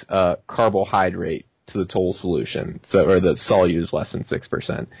 6% carbohydrate to the total solution, or the solute is less than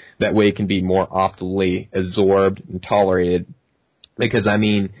 6%. That way it can be more optimally absorbed and tolerated. Because,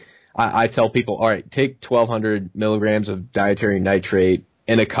 I tell people, all right, take 1,200 milligrams of dietary nitrate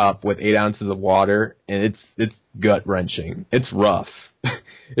in a cup with 8 ounces of water, and it's gut-wrenching. It's rough.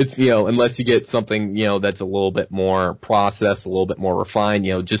 It's, unless you get something, that's a little bit more processed, a little bit more refined,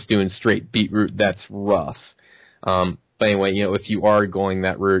 just doing straight beetroot, that's rough. But anyway, if you are going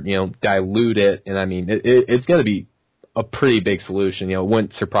that route, dilute it, and it's going to be a pretty big solution. It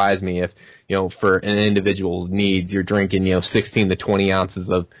wouldn't surprise me if, for an individual's needs, you're drinking, 16 to 20 ounces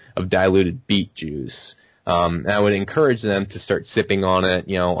of diluted beet juice. And I would encourage them to start sipping on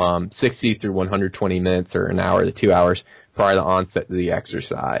it, 60 through 120 minutes or an hour to 2 hours prior to the onset of the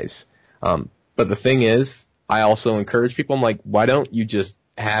exercise. But the thing is, I also encourage people, I'm like, why don't you just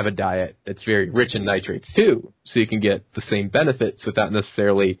have a diet that's very rich in nitrates too, so you can get the same benefits without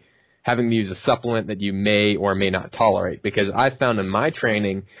necessarily having to use a supplement that you may or may not tolerate. Because I found in my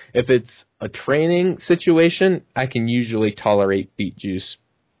training, if it's a training situation, I can usually tolerate beet juice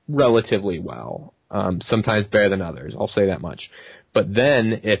relatively well. Sometimes better than others, I'll say that much. But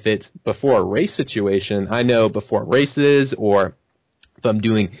then if it's before a race situation, I know before races or if I'm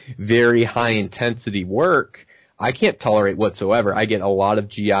doing very high intensity work, I can't tolerate whatsoever. I get a lot of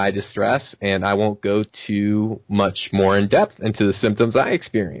GI distress, and I won't go too much more in depth into the symptoms I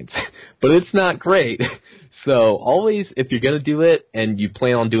experience. But it's not great. So always, if you're going to do it and you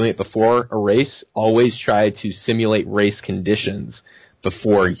plan on doing it before a race, always try to simulate race conditions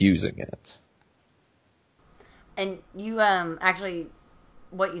before using it. And you actually,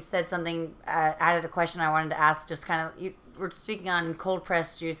 what you said, something added a question I wanted to ask. Just kind of, you were speaking on cold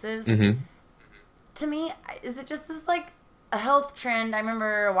pressed juices. Mm-hmm. To me, is it just this like a health trend? I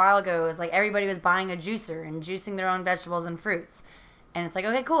remember a while ago, it was like everybody was buying a juicer and juicing their own vegetables and fruits. And it's like,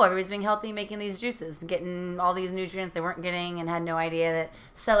 okay, cool, everybody's being healthy, making these juices, getting all these nutrients they weren't getting, and had no idea that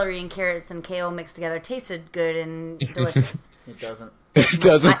celery and carrots and kale mixed together tasted good and delicious. It doesn't. It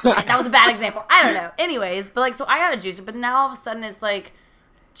doesn't. That was a bad example. I don't know. Anyways, but like, so I got a juicer, but now all of a sudden it's like,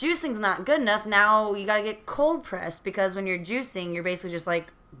 juicing's not good enough. Now you got to get cold pressed, because when you're juicing, you're basically just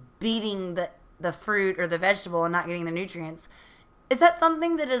like beating the fruit or the vegetable and not getting the nutrients. Is that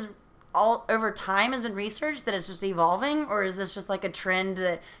something that is all over time has been researched, that it's just evolving, or is this just like a trend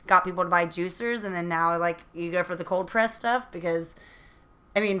that got people to buy juicers and then now like you go for the cold press stuff? Because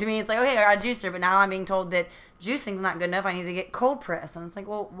to me it's like, okay, I got a juicer, but now I'm being told that juicing's not good enough, I need to get cold press, and it's like,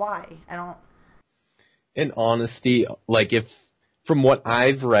 well, why? I don't. In honesty, like, if from what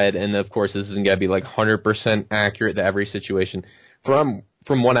I've read, and of course this isn't gonna be like 100% accurate to every situation, from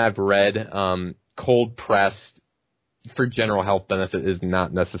what I've read, cold pressed for general health benefit is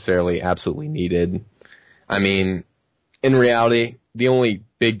not necessarily absolutely needed. In reality, the only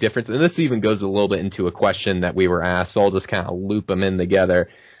big difference, and this even goes a little bit into a question that we were asked, so I'll just kind of loop them in together.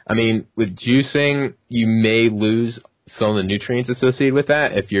 With juicing, you may lose some of the nutrients associated with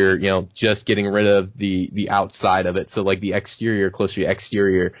that if you're, just getting rid of the outside of it. So like the exterior, closer to the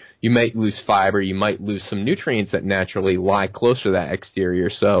exterior, you might lose fiber, you might lose some nutrients that naturally lie closer to that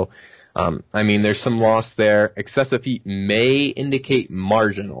exterior. So, there's some loss there. Excessive heat may indicate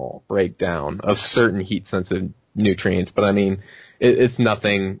marginal breakdown of certain heat-sensitive nutrients, but it's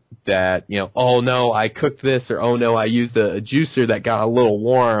nothing that, oh no, I cooked this, or oh no, I used a juicer that got a little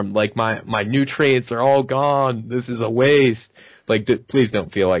warm, like my nutrients are all gone, this is a waste. Like, please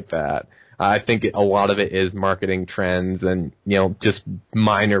don't feel like that. I think a lot of it is marketing trends and, just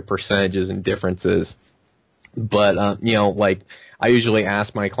minor percentages and differences. But, I usually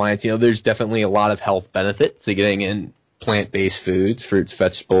ask my clients, there's definitely a lot of health benefits to getting in plant-based foods, fruits,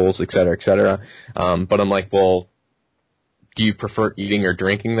 vegetables, et cetera, et cetera. But I'm like, well, do you prefer eating or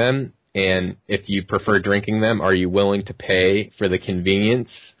drinking them? And if you prefer drinking them, are you willing to pay for the convenience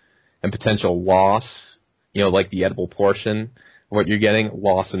and potential loss, like the edible portion of what you're getting,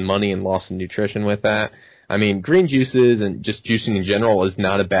 loss in money and loss in nutrition with that? I mean, green juices and just juicing in general is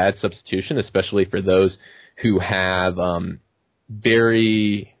not a bad substitution, especially for those who have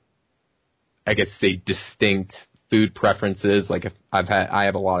very, I guess, say, distinct food preferences. Like if I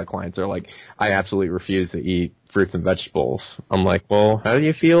have a lot of clients that are like, I absolutely refuse to eat fruits and vegetables. I'm like, well, how do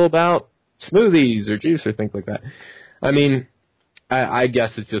you feel about smoothies or juice or things like that? I mean, I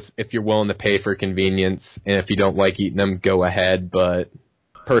guess it's just if you're willing to pay for convenience, and if you don't like eating them, go ahead. But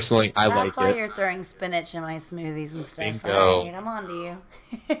personally, I like it. That's why you're throwing spinach in my smoothies and stuff. Bingo. All right, I'm on to you.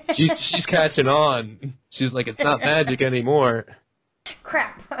 She's catching on. She's like, it's not magic anymore.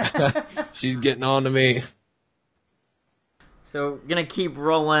 Crap. She's getting on to me. So, going to keep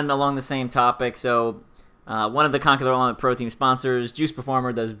rolling along the same topic. So, one of the Conquer the Gauntlet Pro Team sponsors, Juice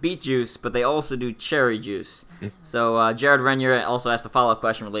Performer, does beet juice, but they also do cherry juice. So, Jared Renier also asked a follow-up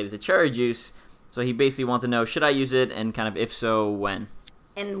question related to cherry juice. So, he basically wanted to know, should I use it, and kind of if so, when?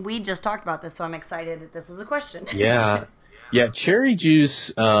 And we just talked about this, so I'm excited that this was a question. Yeah, cherry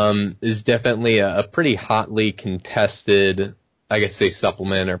juice is definitely a pretty hotly contested, I guess, say,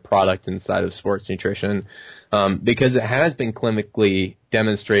 supplement or product inside of sports nutrition, because it has been clinically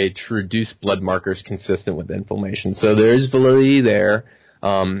demonstrated to reduce blood markers consistent with inflammation. So there is validity there,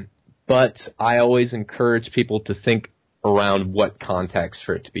 but I always encourage people to think around what context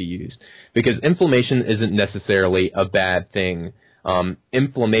for it to be used, because inflammation isn't necessarily a bad thing.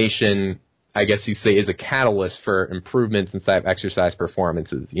 Inflammation, I guess you say, is a catalyst for improvements inside of exercise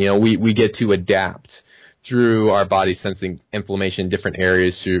performances. We get to adapt through our body sensing inflammation in different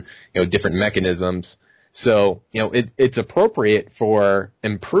areas through, different mechanisms. So, it's appropriate for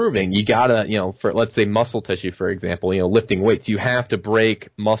improving. You gotta, for, let's say, muscle tissue, for example, lifting weights, you have to break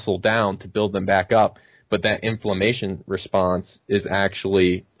muscle down to build them back up. But that inflammation response is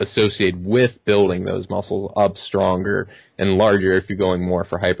actually associated with building those muscles up stronger and larger if you're going more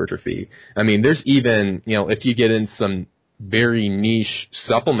for hypertrophy. I mean, there's even, if you get in some very niche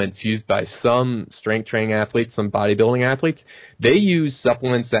supplements used by some strength training athletes, some bodybuilding athletes, they use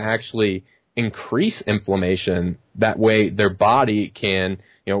supplements that actually increase inflammation. That way their body can,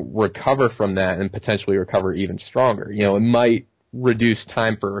 recover from that and potentially recover even stronger. It might reduce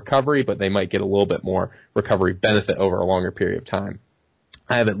time for recovery, but they might get a little bit more recovery benefit over a longer period of time.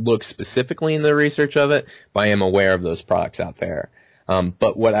 I haven't looked specifically in the research of it, but I am aware of those products out there.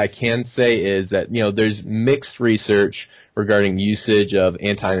 But what I can say is that, there's mixed research regarding usage of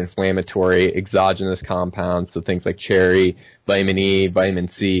anti-inflammatory exogenous compounds, so things like cherry, vitamin E, vitamin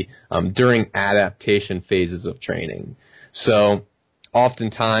C, during adaptation phases of training. So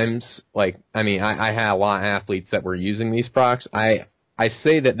oftentimes, I had a lot of athletes that were using these products. I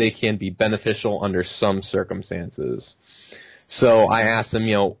say that they can be beneficial under some circumstances. So I asked them,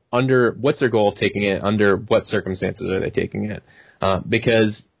 under what's their goal of taking it? Under what circumstances are they taking it?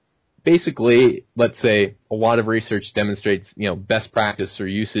 Because basically, let's say a lot of research demonstrates, best practice for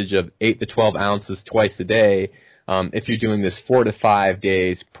usage of 8 to 12 ounces twice a day. If you're doing this 4 to 5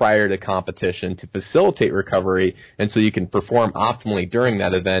 days prior to competition to facilitate recovery and so you can perform optimally during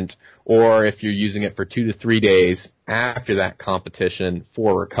that event, or if you're using it for 2 to 3 days after that competition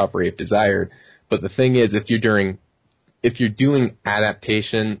for recovery if desired. But the thing is, if you're doing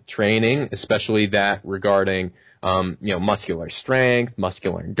adaptation training, especially that regarding muscular strength,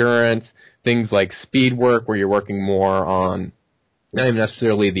 muscular endurance, things like speed work where you're working more on not even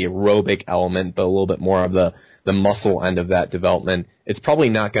necessarily the aerobic element, but a little bit more of the muscle end of that development, it's probably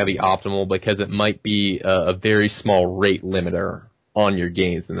not going to be optimal because it might be a very small rate limiter on your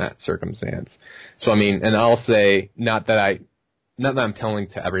gains in that circumstance. So, and I'll say, not that I'm telling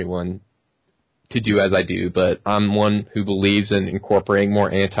to everyone to do as I do, but I'm one who believes in incorporating more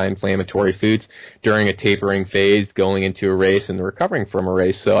anti-inflammatory foods during a tapering phase, going into a race and recovering from a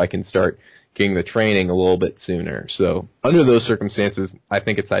race so I can start getting the training a little bit sooner. So under those circumstances, I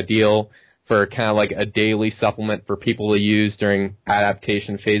think it's ideal for kind of like a daily supplement for people to use during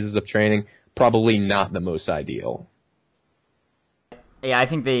adaptation phases of training. Probably not the most ideal. Yeah, I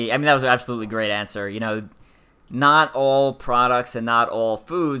think that was an absolutely great answer. Not all products and not all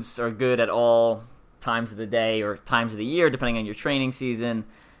foods are good at all times of the day or times of the year, depending on your training season.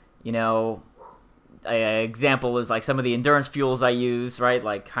 An example is like some of the endurance fuels I use, right?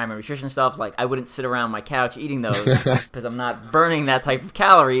 Like high nutrition stuff. Like I wouldn't sit around my couch eating those because I'm not burning that type of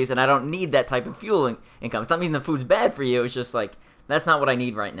calories and I don't need that type of fuel income. It's not meaning the food's bad for you. It's just like, that's not what I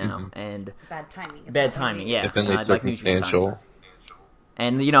need right now. And bad timing. Bad timing, yeah. Definitely circumstantial.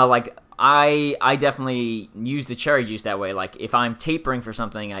 And, I definitely use the cherry juice that way. Like if I'm tapering for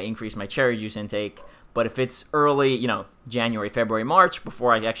something, I increase my cherry juice intake. But if it's early, January, February, March,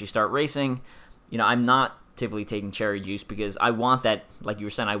 before I actually start racing, I'm not typically taking cherry juice because I want that, like you were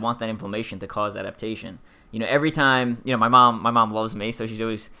saying, I want that inflammation to cause adaptation. Every time, my mom loves me, so she's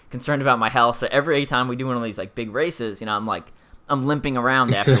always concerned about my health. So every time we do one of these like big races, I'm limping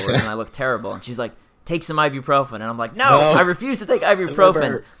around afterwards and I look terrible. And she's like, take some ibuprofen. And I'm like, no, I refuse to take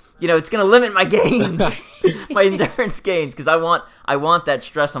ibuprofen. It's going to limit my gains, my endurance gains, because I want that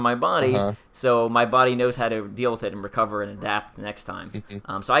stress on my body, so my body knows how to deal with it and recover and adapt the next time.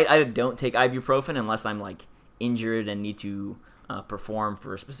 So I don't take ibuprofen unless I'm like injured and need to perform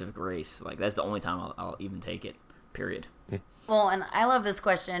for a specific race. Like that's the only time I'll even take it. Period. Well, and I love this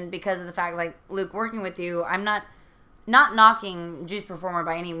question because of the fact, like Luke, working with you, I'm not knocking Juice Performer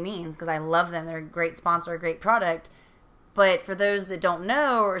by any means because I love them. They're a great sponsor, a great product. But for those that don't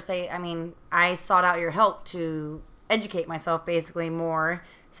know or say, I sought out your help to educate myself basically more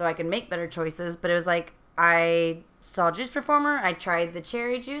so I can make better choices. But it was like I saw Juice Performer. I tried the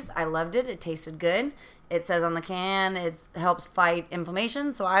cherry juice. I loved it. It tasted good. It says on the can it helps fight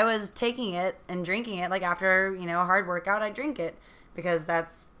inflammation. So I was taking it and drinking it. Like after, a hard workout, I drink it because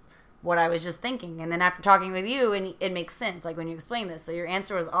that's what I was just thinking. And then after talking with you, and it makes sense, like when you explain this. So your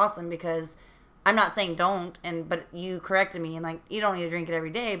answer was awesome because I'm not saying don't, but you corrected me and like you don't need to drink it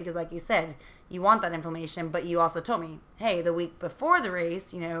every day because like you said, you want that inflammation, but you also told me, hey, the week before the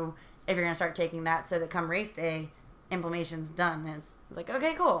race, if you're going to start taking that so that come race day, inflammation's done. And it's like,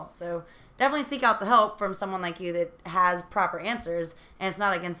 okay, cool. So definitely seek out the help from someone like you that has proper answers, and it's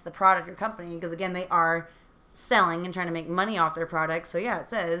not against the product or company because again, they are selling and trying to make money off their product. So yeah, it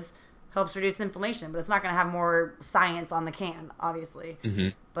says helps reduce inflammation, but it's not going to have more science on the can, obviously.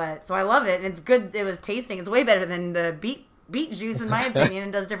 But so I love it, and it's good. It was tasting. It's way better than the beet juice, in my opinion,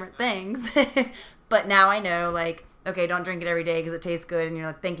 and does different things. But now I know, like, okay, don't drink it every day because it tastes good, and you're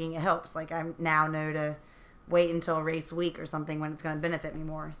like thinking it helps. Like I now know to wait until race week or something when it's going to benefit me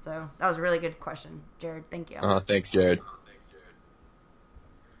more. So that was a really good question, Jared. Thank you. Thanks, Jared.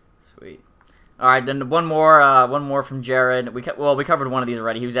 Sweet. All right, then one more from Jared. We covered one of these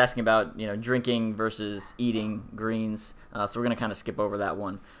already. He was asking about drinking versus eating greens, so we're gonna kind of skip over that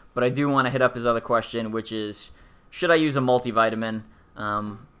one. But I do want to hit up his other question, which is, should I use a multivitamin?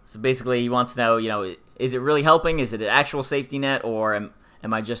 So basically, he wants to know, is it really helping? Is it an actual safety net, or am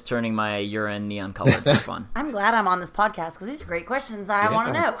I just turning my urine neon colored for fun? I'm glad I'm on this podcast because these are great questions I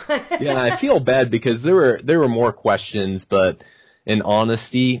want to know. Yeah, I feel bad because there were more questions, but in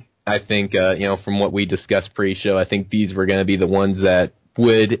honesty, I think, from what we discussed pre-show, I think these were going to be the ones that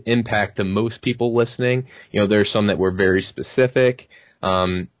would impact the most people listening. There's some that were very specific.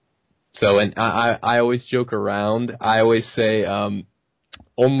 And I always joke around. I always say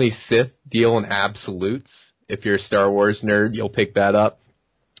only Sith deal in absolutes. If you're a Star Wars nerd, you'll pick that up.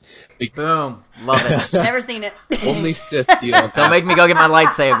 Boom. Love it. Never seen it. Only Sith deal in Don't make me go get my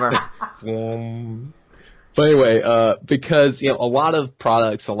lightsaber. But anyway, because a lot of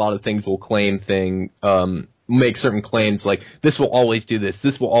products, a lot of things will make certain claims like this will always do this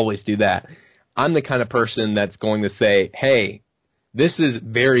will always do that. I'm the kind of person that's going to say, hey, this is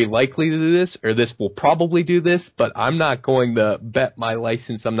very likely to do this, or this will probably do this, but I'm not going to bet my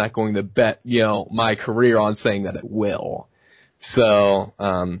license. I'm not going to bet my career on saying that it will. So,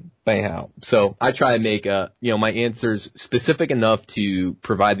 anyhow, so I try to make, my answers specific enough to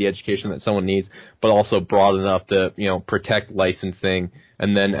provide the education that someone needs, but also broad enough to, protect licensing,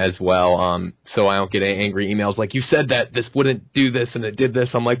 and then as well, so I don't get any angry emails like, you said that this wouldn't do this and it did this.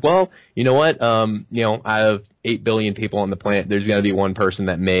 I'm like, well, you know what, out of 8 billion people on the planet, there's going to be one person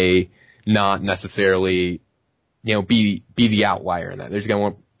that may not necessarily, be the outlier in that. There's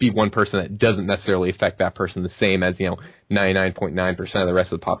going to be one person that doesn't necessarily affect that person the same as, 99.9% of the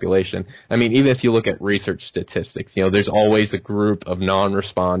rest of the population. I mean, even if you look at research statistics, there's always a group of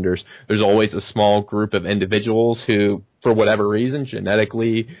non-responders. There's always a small group of individuals who, for whatever reason,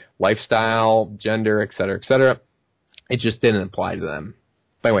 genetically, lifestyle, gender, et cetera, it just didn't apply to them.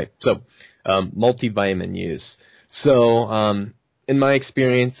 By the way, so multivitamin use. So in my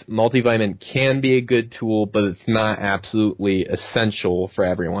experience, multivitamin can be a good tool, but it's not absolutely essential for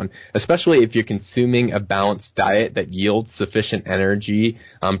everyone, especially if you're consuming a balanced diet that yields sufficient energy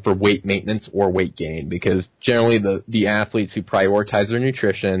for weight maintenance or weight gain, because generally the athletes who prioritize their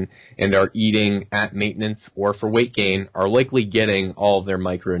nutrition and are eating at maintenance or for weight gain are likely getting all of their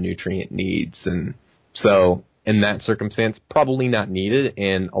micronutrient needs. And so in that circumstance, probably not needed,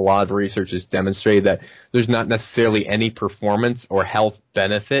 and a lot of research has demonstrated that there's not necessarily any performance or health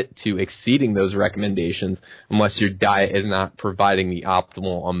benefit to exceeding those recommendations unless your diet is not providing the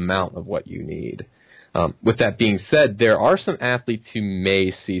optimal amount of what you need. With that being said, there are some athletes who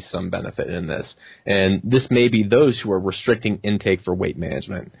may see some benefit in this, and this may be those who are restricting intake for weight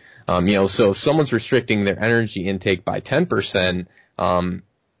management. So if someone's restricting their energy intake by 10%,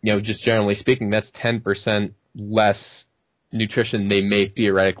 just generally speaking, that's 10% less nutrition they may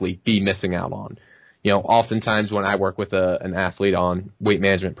theoretically be missing out on. Oftentimes when I work with an athlete on weight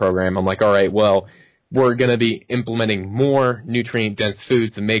management program, I'm like, all right, well, we're going to be implementing more nutrient-dense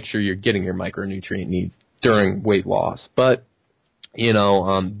foods to make sure you're getting your micronutrient needs during weight loss. But,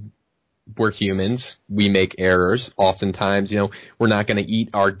 we're humans. We make errors. Oftentimes, we're not going to eat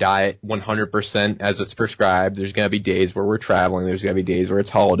our diet 100% as it's prescribed. There's going to be days where we're traveling. There's going to be days where it's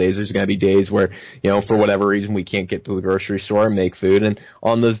holidays. There's going to be days where, for whatever reason, we can't get to the grocery store and make food. And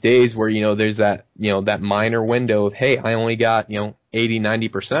on those days where, there's that, that minor window of, hey, I only got, 80,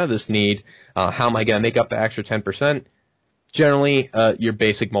 90% of this need. How am I going to make up the extra 10%? Generally, your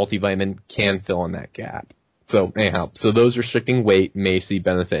basic multivitamin can fill in that gap. So anyhow, those restricting weight may see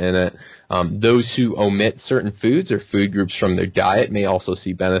benefit in it. Those who omit certain foods or food groups from their diet may also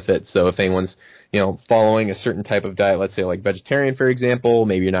see benefit. So if anyone's, following a certain type of diet, let's say like vegetarian, for example,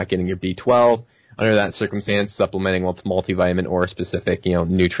 maybe you're not getting your B12. Under that circumstance, supplementing with multivitamin or a specific,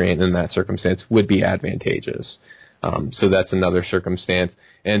 nutrient in that circumstance would be advantageous. So that's another circumstance.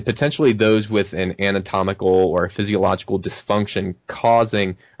 And potentially those with an anatomical or physiological dysfunction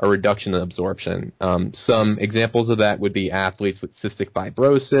causing a reduction in absorption. Some examples of that would be athletes with cystic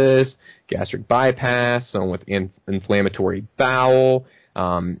fibrosis, gastric bypass, someone with inflammatory bowel.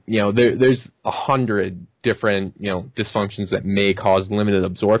 There's 100 different, dysfunctions that may cause limited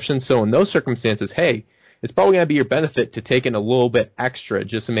absorption. So in those circumstances, hey, it's probably going to be your benefit to take in a little bit extra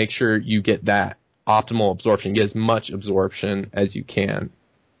just to make sure you get that optimal absorption, get as much absorption as you can.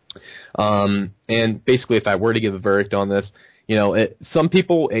 And basically, if I were to give a verdict on this, some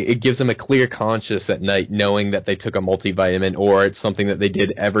people, it gives them a clear conscience at night knowing that they took a multivitamin, or it's something that they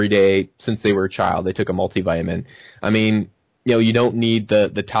did every day since they were a child. They took a multivitamin. I mean, you don't need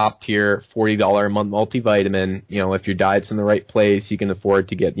the top tier $40 a month multivitamin. If your diet's in the right place, you can afford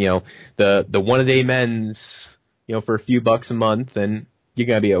to get, the one-a-day men's, for a few bucks a month, and you're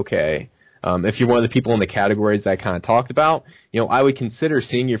going to be okay. If you're one of the people in the categories that I kind of talked about, I would consider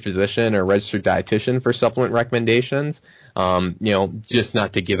seeing your physician or registered dietitian for supplement recommendations. Just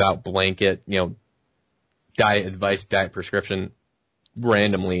not to give out blanket, diet advice, diet prescription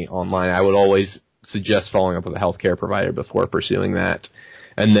randomly online. I would always suggest following up with a healthcare provider before pursuing that.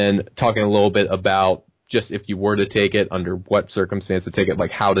 And then talking a little bit about just if you were to take it, under what circumstance to take it,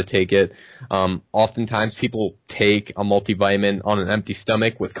 like how to take it. Oftentimes people take a multivitamin on an empty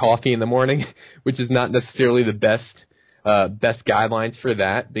stomach with coffee in the morning, which is not necessarily the best guidelines for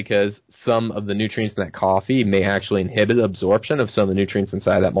that, because some of the nutrients in that coffee may actually inhibit absorption of some of the nutrients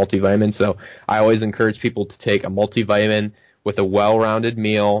inside that multivitamin. So I always encourage people to take a multivitamin with a well-rounded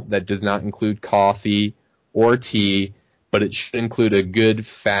meal that does not include coffee or tea, but it should include a good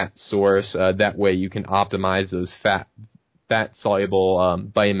fat source. That way you can optimize those fat-soluble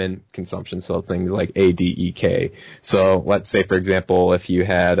vitamin consumption, so things like A, D, E, K. So let's say, for example, if you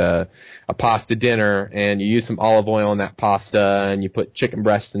had a pasta dinner and you use some olive oil in that pasta and you put chicken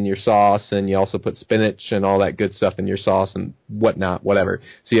breast in your sauce and you also put spinach and all that good stuff in your sauce and whatnot, whatever.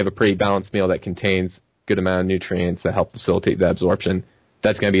 So you have a pretty balanced meal that contains a good amount of nutrients that help facilitate the absorption.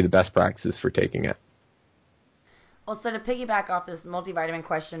 That's going to be the best practice for taking it. Well, so to piggyback off this multivitamin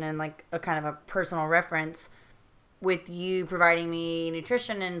question and like a kind of a personal reference, with you providing me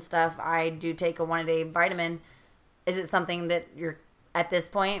nutrition and stuff, I do take a one-a-day vitamin. Is it something that you're, at this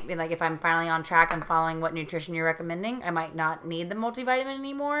point, like if I'm finally on track and following what nutrition you're recommending, I might not need the multivitamin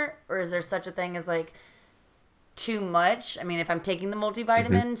anymore? Or is there such a thing as like too much? I mean, if I'm taking the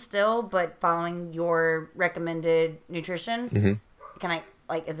multivitamin still, but following your recommended nutrition, can I,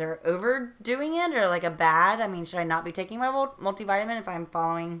 like, is there overdoing it or like a bad? I mean, should I not be taking my multivitamin if I'm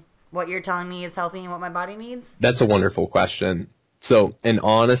following what you're telling me is healthy and what my body needs? That's a wonderful question. So, in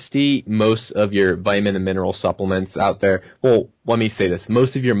honesty, most of your vitamin and mineral supplements out there, well, let me say this,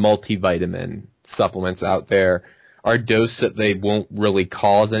 most of your multivitamin supplements out there are dosed that they won't really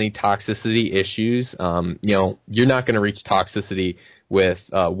cause any toxicity issues. You're not going to reach toxicity with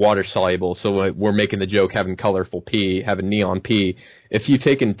water soluble. So we're making the joke having colorful pee, having neon pee. If you've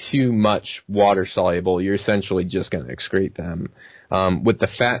taken too much water soluble, you're essentially just going to excrete them. With the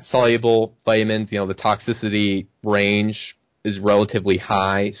fat soluble vitamins, the toxicity range is relatively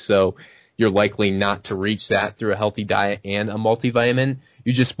high. So you're likely not to reach that through a healthy diet and a multivitamin.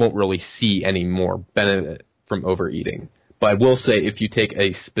 You just won't really see any more benefit from overeating. But I will say if you take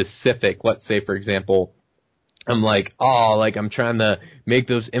a specific, let's say, for example, I'm like, I'm trying to make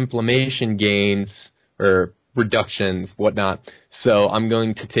those inflammation gains or reductions, whatnot. So I'm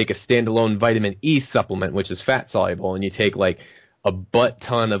going to take a standalone vitamin E supplement, which is fat soluble, and you take like a butt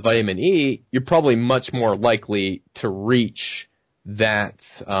ton of vitamin E, you're probably much more likely to reach that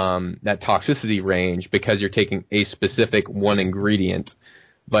toxicity range because you're taking a specific one ingredient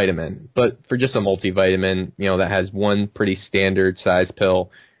vitamin. But for just a multivitamin, that has one pretty standard size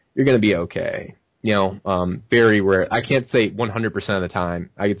pill, you're going to be okay. Very rare. I can't say 100% of the time.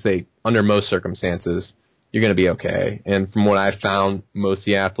 I could say under most circumstances, you're going to be okay. And from what I've found, most of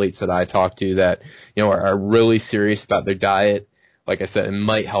the athletes that I talk to that, are really serious about their diet, like I said, it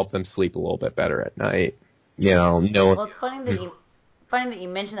might help them sleep a little bit better at night. Well, it's funny that you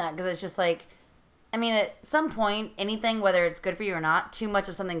mentioned that, because it's just like, I mean, at some point, anything, whether it's good for you or not, too much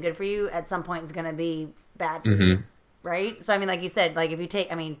of something good for you at some point is going to be bad for you, right? So, I mean, like you said, like if you take,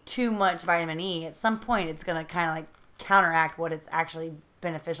 too much vitamin E, at some point it's going to kind of like counteract what it's actually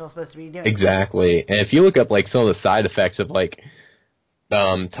beneficial supposed to be doing. Exactly. And if you look up like some of the side effects of like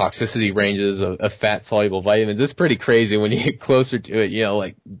toxicity ranges of fat soluble vitamins, it's pretty crazy when you get closer to it.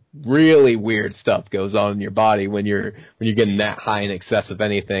 Like really weird stuff goes on in your body when you're getting that high in excess of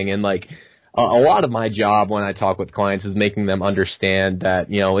anything. And like a lot of my job when I talk with clients is making them understand that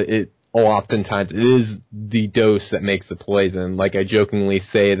it oftentimes it is the dose that makes the poison. Like I jokingly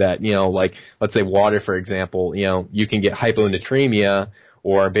say that like let's say water, for example, you can get hyponatremia,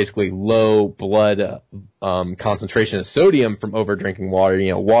 or basically low blood concentration of sodium from over drinking water,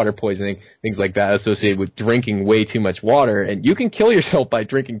 water poisoning, things like that associated with drinking way too much water. And you can kill yourself by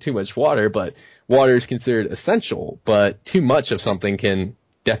drinking too much water, but water is considered essential. But too much of something can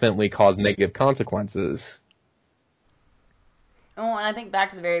definitely cause negative consequences. Oh, and I think back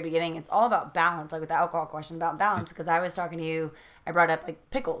to the very beginning, it's all about balance, like with the alcohol question, about balance, because I was talking to you, I brought up like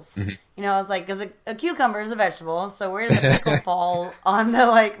pickles. I was like, because a cucumber is a vegetable, so where does a pickle fall on the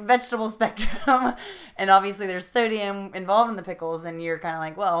like vegetable spectrum? And obviously there's sodium involved in the pickles, and you're kind of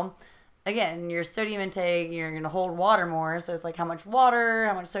like, well, again, your sodium intake, you're going to hold water more, so it's like how much water,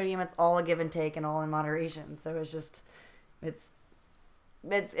 how much sodium, it's all a give and take and all in moderation. So it's just, it's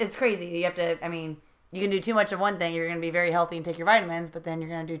crazy. You have to, you can do too much of one thing, you're going to be very healthy and take your vitamins, but then you're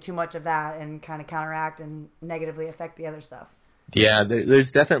going to do too much of that and kind of counteract and negatively affect the other stuff. Yeah,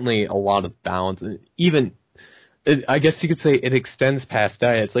 there's definitely a lot of balance. Even, I guess you could say it extends past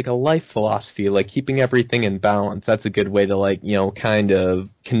diet. It's like a life philosophy, like keeping everything in balance. That's a good way to like, kind of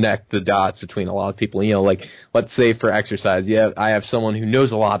connect the dots between a lot of people. Like let's say for exercise, I have someone who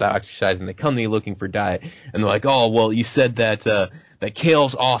knows a lot about exercise and they come to me looking for diet and they're like, oh, well, you said that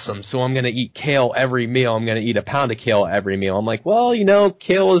kale's awesome, so I'm going to eat kale every meal. I'm going to eat a pound of kale every meal. I'm like, well,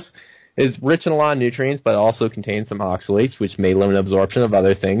 kale is rich in a lot of nutrients, but it also contains some oxalates, which may limit absorption of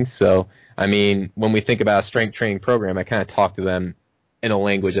other things. So, when we think about a strength training program, I kind of talk to them in a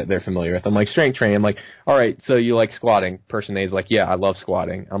language that they're familiar with. I'm like, strength training. I'm like, all right, so you like squatting. Person A is like, yeah, I love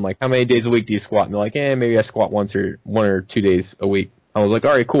squatting. I'm like, how many days a week do you squat? And they're like, maybe I squat one or 2 days a week. I was like,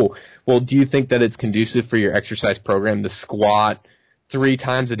 all right, cool. Well, do you think that it's conducive for your exercise program to squat 3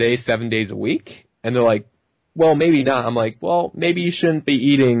 times a day, 7 days a week? And they're like, well, maybe not. I'm like, well, maybe you shouldn't be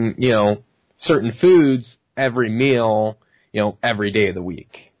eating, certain foods every meal, every day of the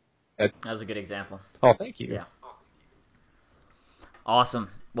week. That was a good example. Oh, thank you. Yeah. Awesome.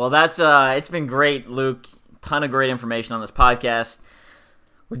 Well, that's it's been great, Luke. Ton of great information on this podcast.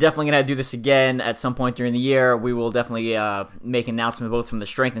 We're definitely going to do this again at some point during the year. We will definitely make an announcement both from the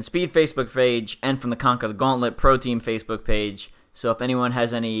Strength and Speed Facebook page and from the Conquer the Gauntlet Pro Team Facebook page. So if anyone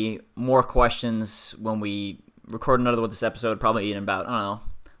has any more questions when we record another with this episode, probably in about, I don't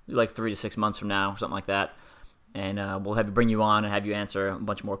know, like 3 to 6 months from now, something like that. And we'll bring you on and have you answer a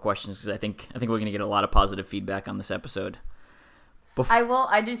bunch more questions because I think we're going to get a lot of positive feedback on this episode.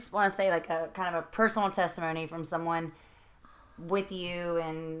 I just want to say like a kind of a personal testimony from someone with you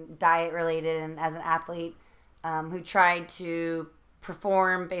and diet related and as an athlete who tried to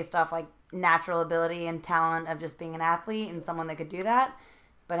perform based off like natural ability and talent of just being an athlete and someone that could do that,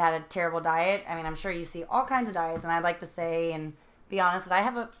 but had a terrible diet. I'm sure you see all kinds of diets, and I'd like to say and be honest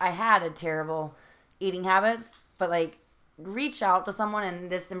that I had a terrible eating habits, but like reach out to someone, and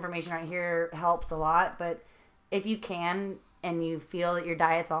this information right here helps a lot. But if you can and you feel that your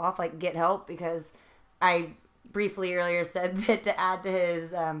diet's off, like get help, because I briefly earlier said that to add to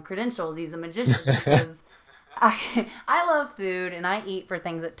his credentials, he's a magician because I love food and I eat for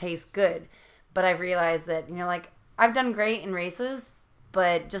things that taste good, but I've realized that, like I've done great in races,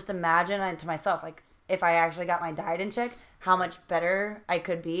 But just imagine to myself, like, if I actually got my diet in check, how much better I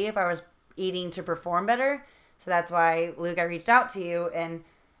could be if I was eating to perform better. So that's why, Luke, I reached out to you. And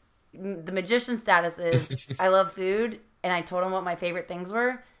the magician status is I love food, and I told him what my favorite things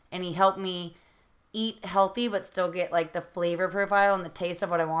were, and he helped me eat healthy but still get like the flavor profile and the taste of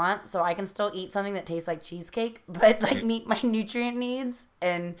what I want, so I can still eat something that tastes like cheesecake but like meet my nutrient needs.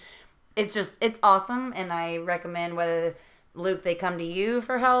 And it's awesome. And I recommend, whether Luke, they come to you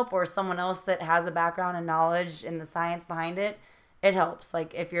for help, or someone else that has a background and knowledge in the science behind it, it helps.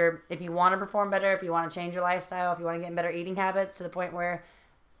 Like if you want to perform better, if you want to change your lifestyle, if you want to get in better eating habits to the point where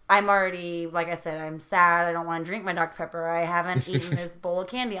I'm already, like I said, I'm sad. I don't want to drink my Dr. Pepper. I haven't eaten this bowl of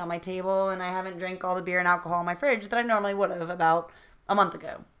candy on my table, and I haven't drank all the beer and alcohol in my fridge that I normally would have about a month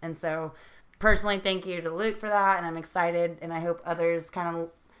ago. And so, personally, thank you to Luke for that, and I'm excited, and I hope others kind of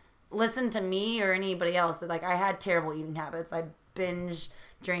listen to me or anybody else that, like, I had terrible eating habits. I binge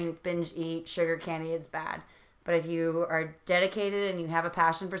drink, binge eat, sugar, candy. It's bad. But if you are dedicated and you have a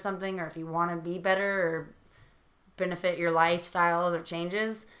passion for something, or if you want to be better or benefit your lifestyles or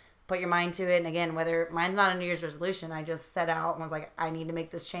changes, put your mind to it. And again, whether mine's not a New Year's resolution, I just set out and was like, I need to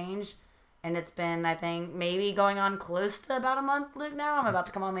make this change. And it's been, I think, maybe going on close to about a month, Luke, now. I'm about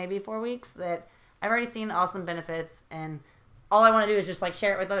to come on maybe 4 weeks, that I've already seen awesome benefits. And all I want to do is just like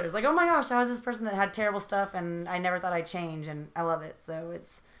share it with others. Like, oh my gosh, I was this person that had terrible stuff and I never thought I'd change, and I love it. So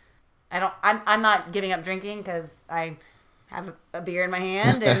I'm not giving up drinking because I have a beer in my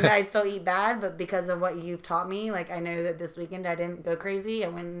hand and I still eat bad, but because of what you've taught me, like, I know that this weekend I didn't go crazy. I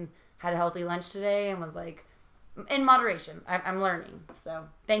went and had a healthy lunch today and was like, in moderation. I'm learning. So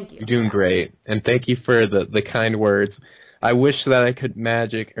thank you. You're doing great. And thank you for the kind words. I wish that I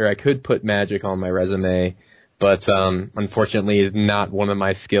could put magic on my resume, but unfortunately it's not one of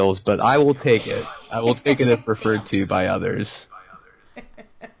my skills, but I will take it. I will take it if referred to by others.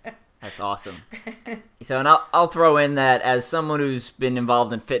 That's awesome. So, and I'll throw in that as someone who's been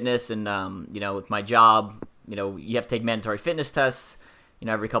involved in fitness and, with my job, you have to take mandatory fitness tests,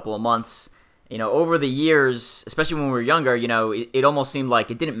 every couple of months. Over the years, especially when we were younger, it almost seemed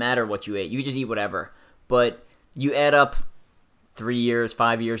like it didn't matter what you ate. You could just eat whatever. But you add up 3 years,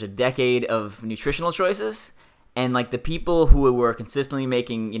 5 years, a decade of nutritional choices, and like the people who were consistently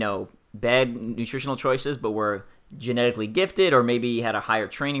making, bad nutritional choices but were genetically gifted or maybe had a higher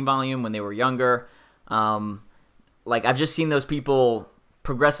training volume when they were younger. Like I've just seen those people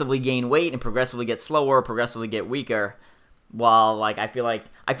progressively gain weight and progressively get slower, progressively get weaker. While like I feel like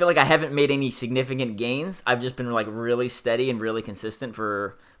I haven't made any significant gains. I've just been like really steady and really consistent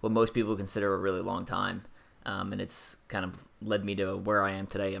for what most people consider a really long time. And it's kind of led me to where I am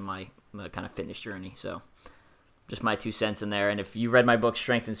today in my kind of fitness journey. So just my 2 cents in there. And if you read my book,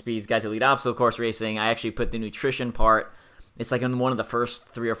 Strength and Speed's Guide to Elite Obstacle Course Racing, I actually put the nutrition part. It's like in one of the first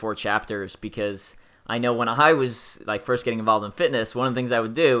 3 or 4 chapters, because I know when I was like first getting involved in fitness, one of the things I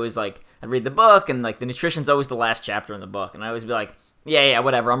would do is like I'd read the book, and like the nutrition's always the last chapter in the book, and I always be like, yeah,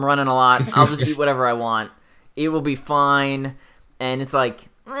 whatever. I'm running a lot. I'll just eat whatever I want. It will be fine. And it's like,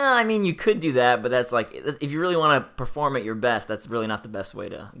 well, I mean, you could do that, but that's like, if you really want to perform at your best, that's really not the best way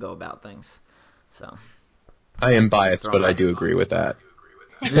to go about things. So I am biased, but I do agree with that.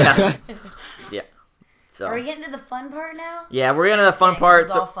 Yeah. Yeah. So are we getting to the fun part now? Yeah, we're getting to the fun part.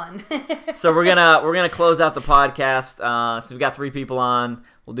 It's all fun. So we're gonna close out the podcast. So we've got 3 people on.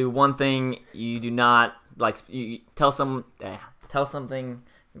 We'll do one thing you do not like. You tell something.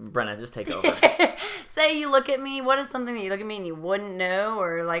 Brenna, just take over. Say you look at me. What is something that you look at me and you wouldn't know,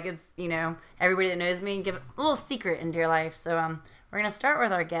 or like it's everybody that knows me, give a little secret into your life. So we're gonna start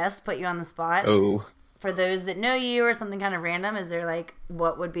with our guest. Put you on the spot. Oh. For those that know you or something kind of random, is there like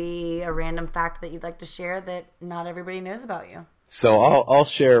what would be a random fact that you'd like to share that not everybody knows about you? So I'll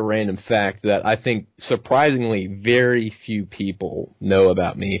share a random fact that I think surprisingly very few people know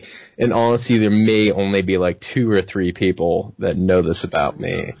about me. And honestly, there may only be like 2 or 3 people that know this about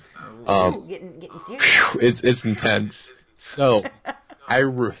me. Getting serious. It's intense. So I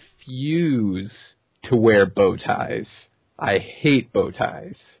refuse to wear bow ties. I hate bow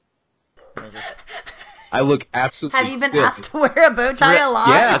ties. I look absolutely Have you been silly. asked to wear a bow tie a lot?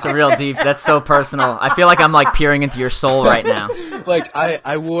 Yeah. That's a real deep. That's so personal. I feel like I'm like peering into your soul right now. Like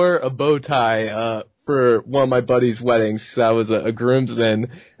I wore a bow tie for one of my buddy's weddings. I was a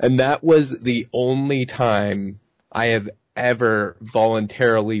groomsman, and that was the only time I have ever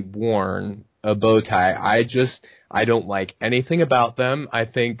voluntarily worn a bow tie. I don't like anything about them. I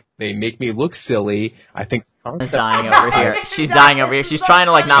think they make me look silly. I think She's dying over here. She's dying over here. She's trying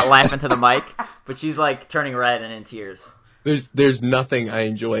to like not laugh into the mic, but she's like turning red and in tears. There's nothing I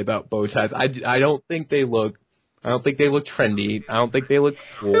enjoy about bow ties. I don't think they look I don't think they look trendy. I don't think they look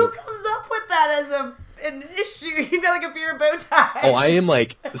cool. Who comes up with that as an issue? You got like a fear of bow tie. Oh, I am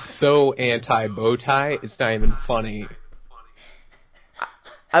like so anti bow tie. It's not even funny.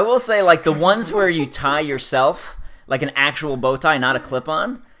 I will say, like, the ones where you tie yourself, like an actual bow tie, not a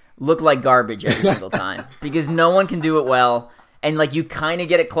clip-on, look like garbage every single time because no one can do it well. And like you kind of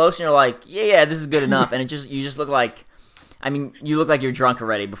get it close, and you're like, yeah, this is good enough. And you just look like, I mean, you look like you're drunk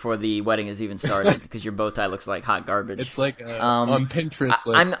already before the wedding has even started because your bow tie looks like hot garbage. It's like on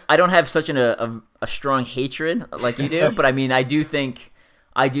Pinterest. I don't have such a strong hatred like you do, but I mean, I do think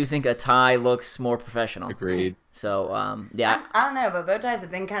a tie looks more professional. Agreed. So yeah, I don't know, but bow ties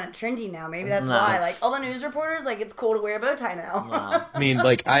have been kind of trendy now. Maybe that's why. Like all the news reporters, like it's cool to wear a bow tie now. Wow. I mean,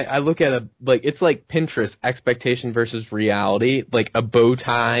 like I look at it's like Pinterest, expectation versus reality. Like a bow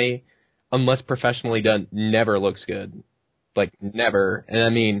tie, unless professionally done, never looks good. Like never. And I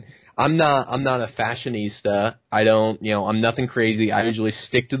mean, I'm not a fashionista. I don't, I'm nothing crazy. I usually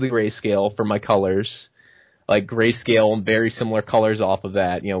stick to the grayscale for my colors. Like grayscale and very similar colors off of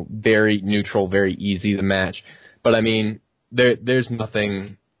that, very neutral, very easy to match. But I mean, there's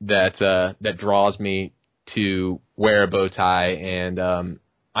nothing that draws me to wear a bow tie, and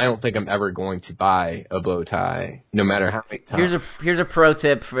I don't think I'm ever going to buy a bow tie, no matter how many times. Here's a pro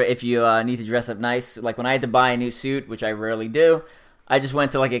tip for if you need to dress up nice. Like when I had to buy a new suit, which I rarely do, I just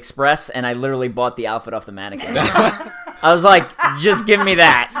went to like Express and I literally bought the outfit off the mannequin. I was like, just give me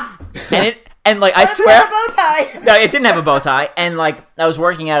that, and like I swear, a bow tie. No, it didn't have a bow tie. And like I was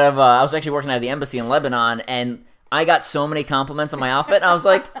actually working out of the embassy in Lebanon, and I got so many compliments on my outfit. And I was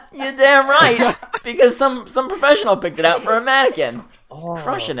like, you're damn right, because some professional picked it out for a mannequin,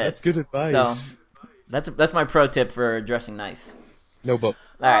 crushing it. That's good advice. So that's my pro tip for dressing nice. No bow. All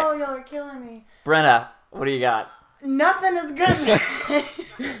right, Oh, y'all are killing me. Brenna, what do you got? Nothing as good as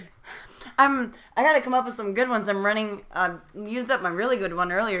that. I gotta come up with some good ones. Used up my really good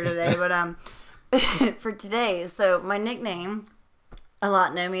one earlier today, but for today. So my nickname, a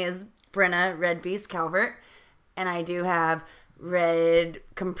lot know me as Brenna Red Beast Calvert, and I do have red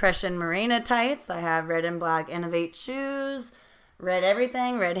compression Marina tights. I have red and black Innovate shoes, red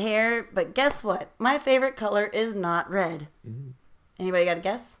everything, red hair. But guess what? My favorite color is not red. Anybody got a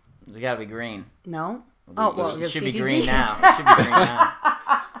guess? It's got to be green. No. It should be CTG. green now. It should be green now.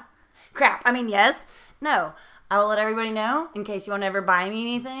 Crap. I mean, yes. No. I will let everybody know in case you want to ever buy me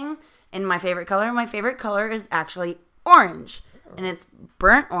anything in my favorite color. My favorite color is actually orange. And it's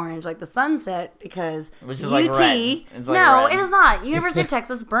burnt orange, like the sunset, because Which is UT... like red. It's like no, red. it is not. University of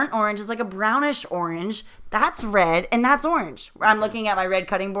Texas, burnt orange is like a brownish orange. That's red, and that's orange. I'm looking at my red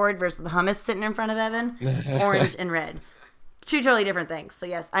cutting board versus the hummus sitting in front of Evan. Orange and red. Two totally different things. So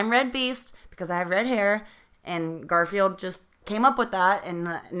yes, I'm Red Beast because I have red hair, and Garfield just came up with that,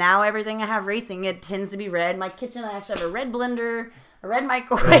 and now everything I have racing, it tends to be red. My kitchen, I actually have a red blender, a red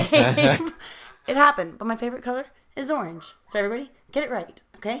microwave. It happened, but my favorite color is orange. So everybody, get it right,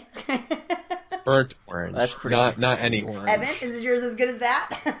 okay? Burnt orange. That's pretty not any orange. Evan, is yours as good as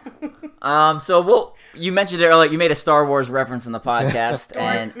that? You mentioned it earlier. You made a Star Wars reference in the podcast,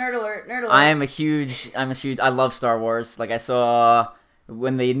 and nerd alert. I love Star Wars. Like I saw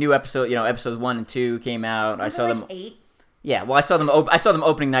when the new episode, episodes 1 and 2 came out. I saw them 8. Yeah, well, I saw them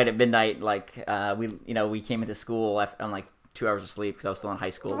opening night at midnight. Like we came into school on like 2 hours of sleep because I was still in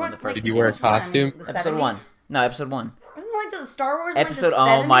high school when the first. Did you wear a costume? Episode 1. No, episode 1. Wasn't it like the Star Wars episode? Like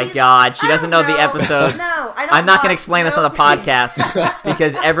the 70s? Oh my God, she doesn't know the episodes. No, I don't. I'm not going to explain this on the podcast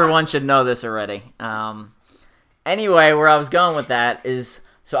because everyone should know this already. Anyway, where I was going with that is,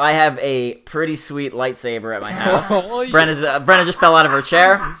 so I have a pretty sweet lightsaber at my house. Brenna just fell out of her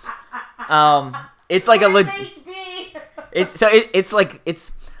chair. It's like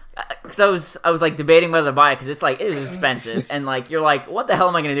because I was like debating whether to buy it because it was expensive and like you're like, what the hell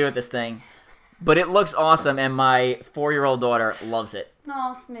am I going to do with this thing? But it looks awesome, and my 4-year-old daughter loves it.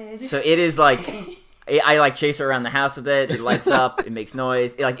 No, smidge. So it is like, I like chase her around the house with it. It lights up. It makes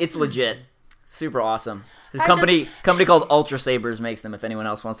noise. It's legit. Super awesome. This company called Ultra Sabers makes them. If anyone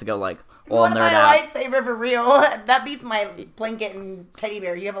else wants to go like all nerd out. My lightsaber for real. That beats my blanket and teddy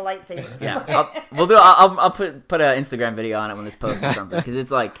bear. You have a lightsaber. Yeah, I'll put an Instagram video on it when this posts or something because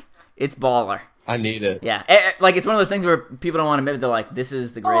it's baller. I need it. Yeah, it's one of those things where people don't want to admit it. They're like, this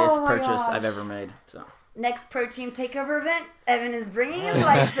is the greatest purchase I've ever made. So next pro team takeover event, Evan is bringing his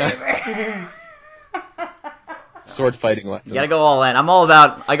lightsaber. Sword fighting lesson. You gotta go all in.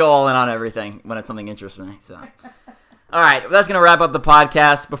 I go all in on everything when it's something interests me. So, all right, that's gonna wrap up the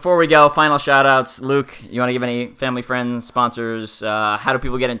podcast. Before we go, final shout outs. Luke, you want to give any family, friends, sponsors? How do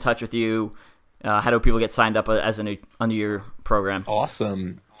people get in touch with you? How do people get signed up under your program?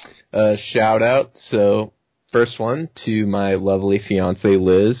 Awesome. Shout out. So First one to my lovely fiance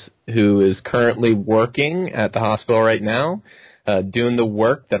Liz, who is currently working at the hospital right now, doing the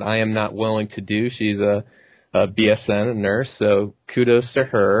work that I am not willing to do. She's a BSN, a nurse, so kudos to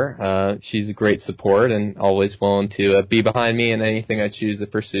her. She's a great support and always willing to be behind me in anything I choose to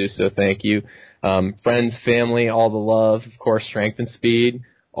pursue, so thank you. Friends, family, all the love, of course, strength and speed.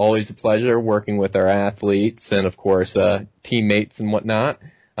 Always a pleasure working with our athletes and, of course, teammates and whatnot.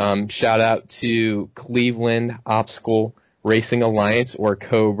 Shout out to Cleveland Obstacle Racing Alliance, or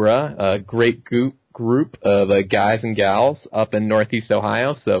COBRA, a great group of guys and gals up in Northeast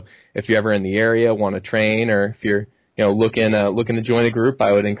Ohio. So if you're ever in the area, want to train, or if you're looking to join a group,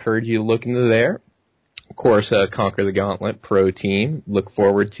 I would encourage you to look into there. Of course, Conquer the Gauntlet Pro Team. Look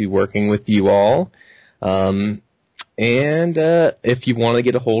forward to working with you all. And if you want to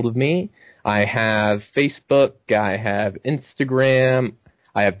get a hold of me, I have Facebook, I have Instagram,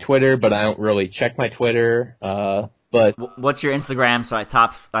 I have Twitter, but I don't really check my Twitter. But what's your Instagram? So I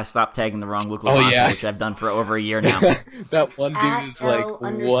stopped tagging the wrong Luke Labonte, which I've done for over a year now. That one dude is like,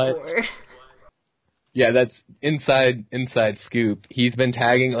 what? Yeah, that's inside scoop. He's been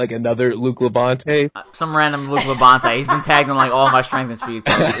tagging like another Luke Labonte. Some random Luke Labonte. He's been tagging like all my strength and speed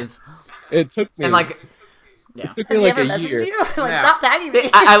posts. It took me. And like, yeah. It took me like a year. You? Stop tagging me.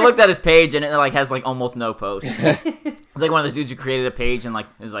 I looked at his page and it like has like almost no posts. It's like one of those dudes who created a page and like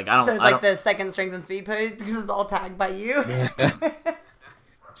is like, I don't. So it's like the second strength and speed post because it's all tagged by you.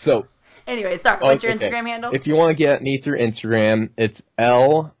 So. Anyway, sorry. What's your Instagram handle? If you want to get me through Instagram, it's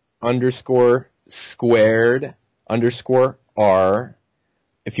L_squared_R.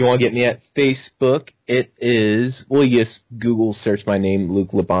 If you want to get me at Facebook, it is, well, you just Google search my name,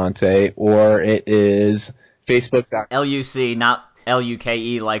 Luke Labonte, or it is Facebook.com. LUC, not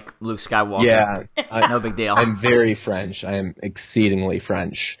LUKE like Luke Skywalker. Yeah. No big deal. I'm very French. I am exceedingly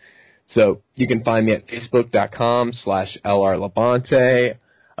French. So you can find me at Facebook.com/LRLabonte.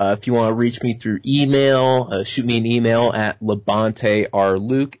 If you want to reach me through email, shoot me an email at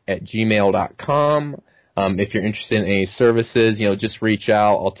labonterluke@gmail.com. If you're interested in any services, just reach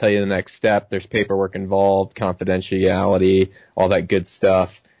out. I'll tell you the next step. There's paperwork involved, confidentiality, all that good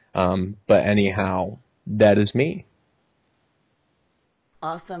stuff. But anyhow, that is me.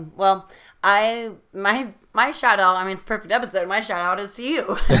 Awesome. Well, my shout out, I mean, it's a perfect episode. My shout out is to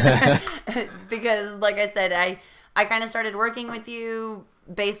you. Because like I said, I kind of started working with you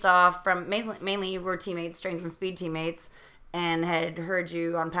based off from mainly we're teammates, strength and speed teammates, and had heard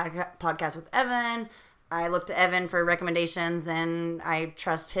you on podcast with Evan. I looked to Evan for recommendations, and I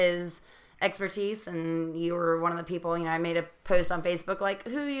trust his expertise, and you were one of the people, I made a post on Facebook, like,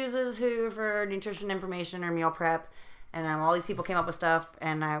 who uses who for nutrition information or meal prep, and all these people came up with stuff,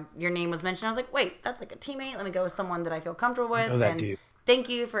 and your name was mentioned. I was like, wait, that's like a teammate. Let me go with someone that I feel comfortable with, and thank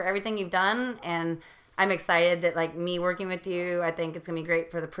you for everything you've done, and I'm excited that, like, me working with you, I think it's going to be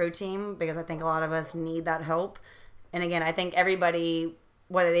great for the pro team, because I think a lot of us need that help, and again, I think everybody,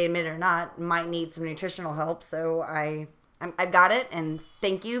 whether they admit it or not, might need some nutritional help. So I've got it, and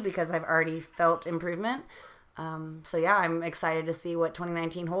thank you, because I've already felt improvement. So yeah, I'm excited to see what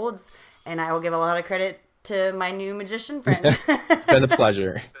 2019 holds, and I will give a lot of credit to my new magician friend. It's been a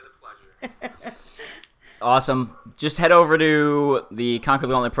pleasure. Awesome. Just head over to the Conquer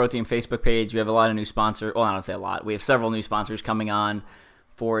the Gauntlet Pro Team Facebook page. We have a lot of new sponsors. Well, I don't say a lot. We have several new sponsors coming on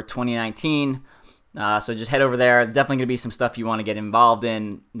for 2019. So just head over there. There's definitely going to be some stuff you want to get involved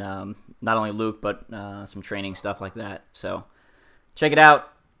in. Not only Luke, but some training stuff like that. So check it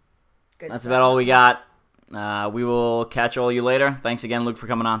out. That's about all we got. We will catch all you later. Thanks again, Luke, for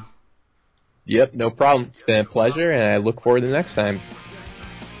coming on. Yep, no problem. It's been a pleasure, and I look forward to the next time.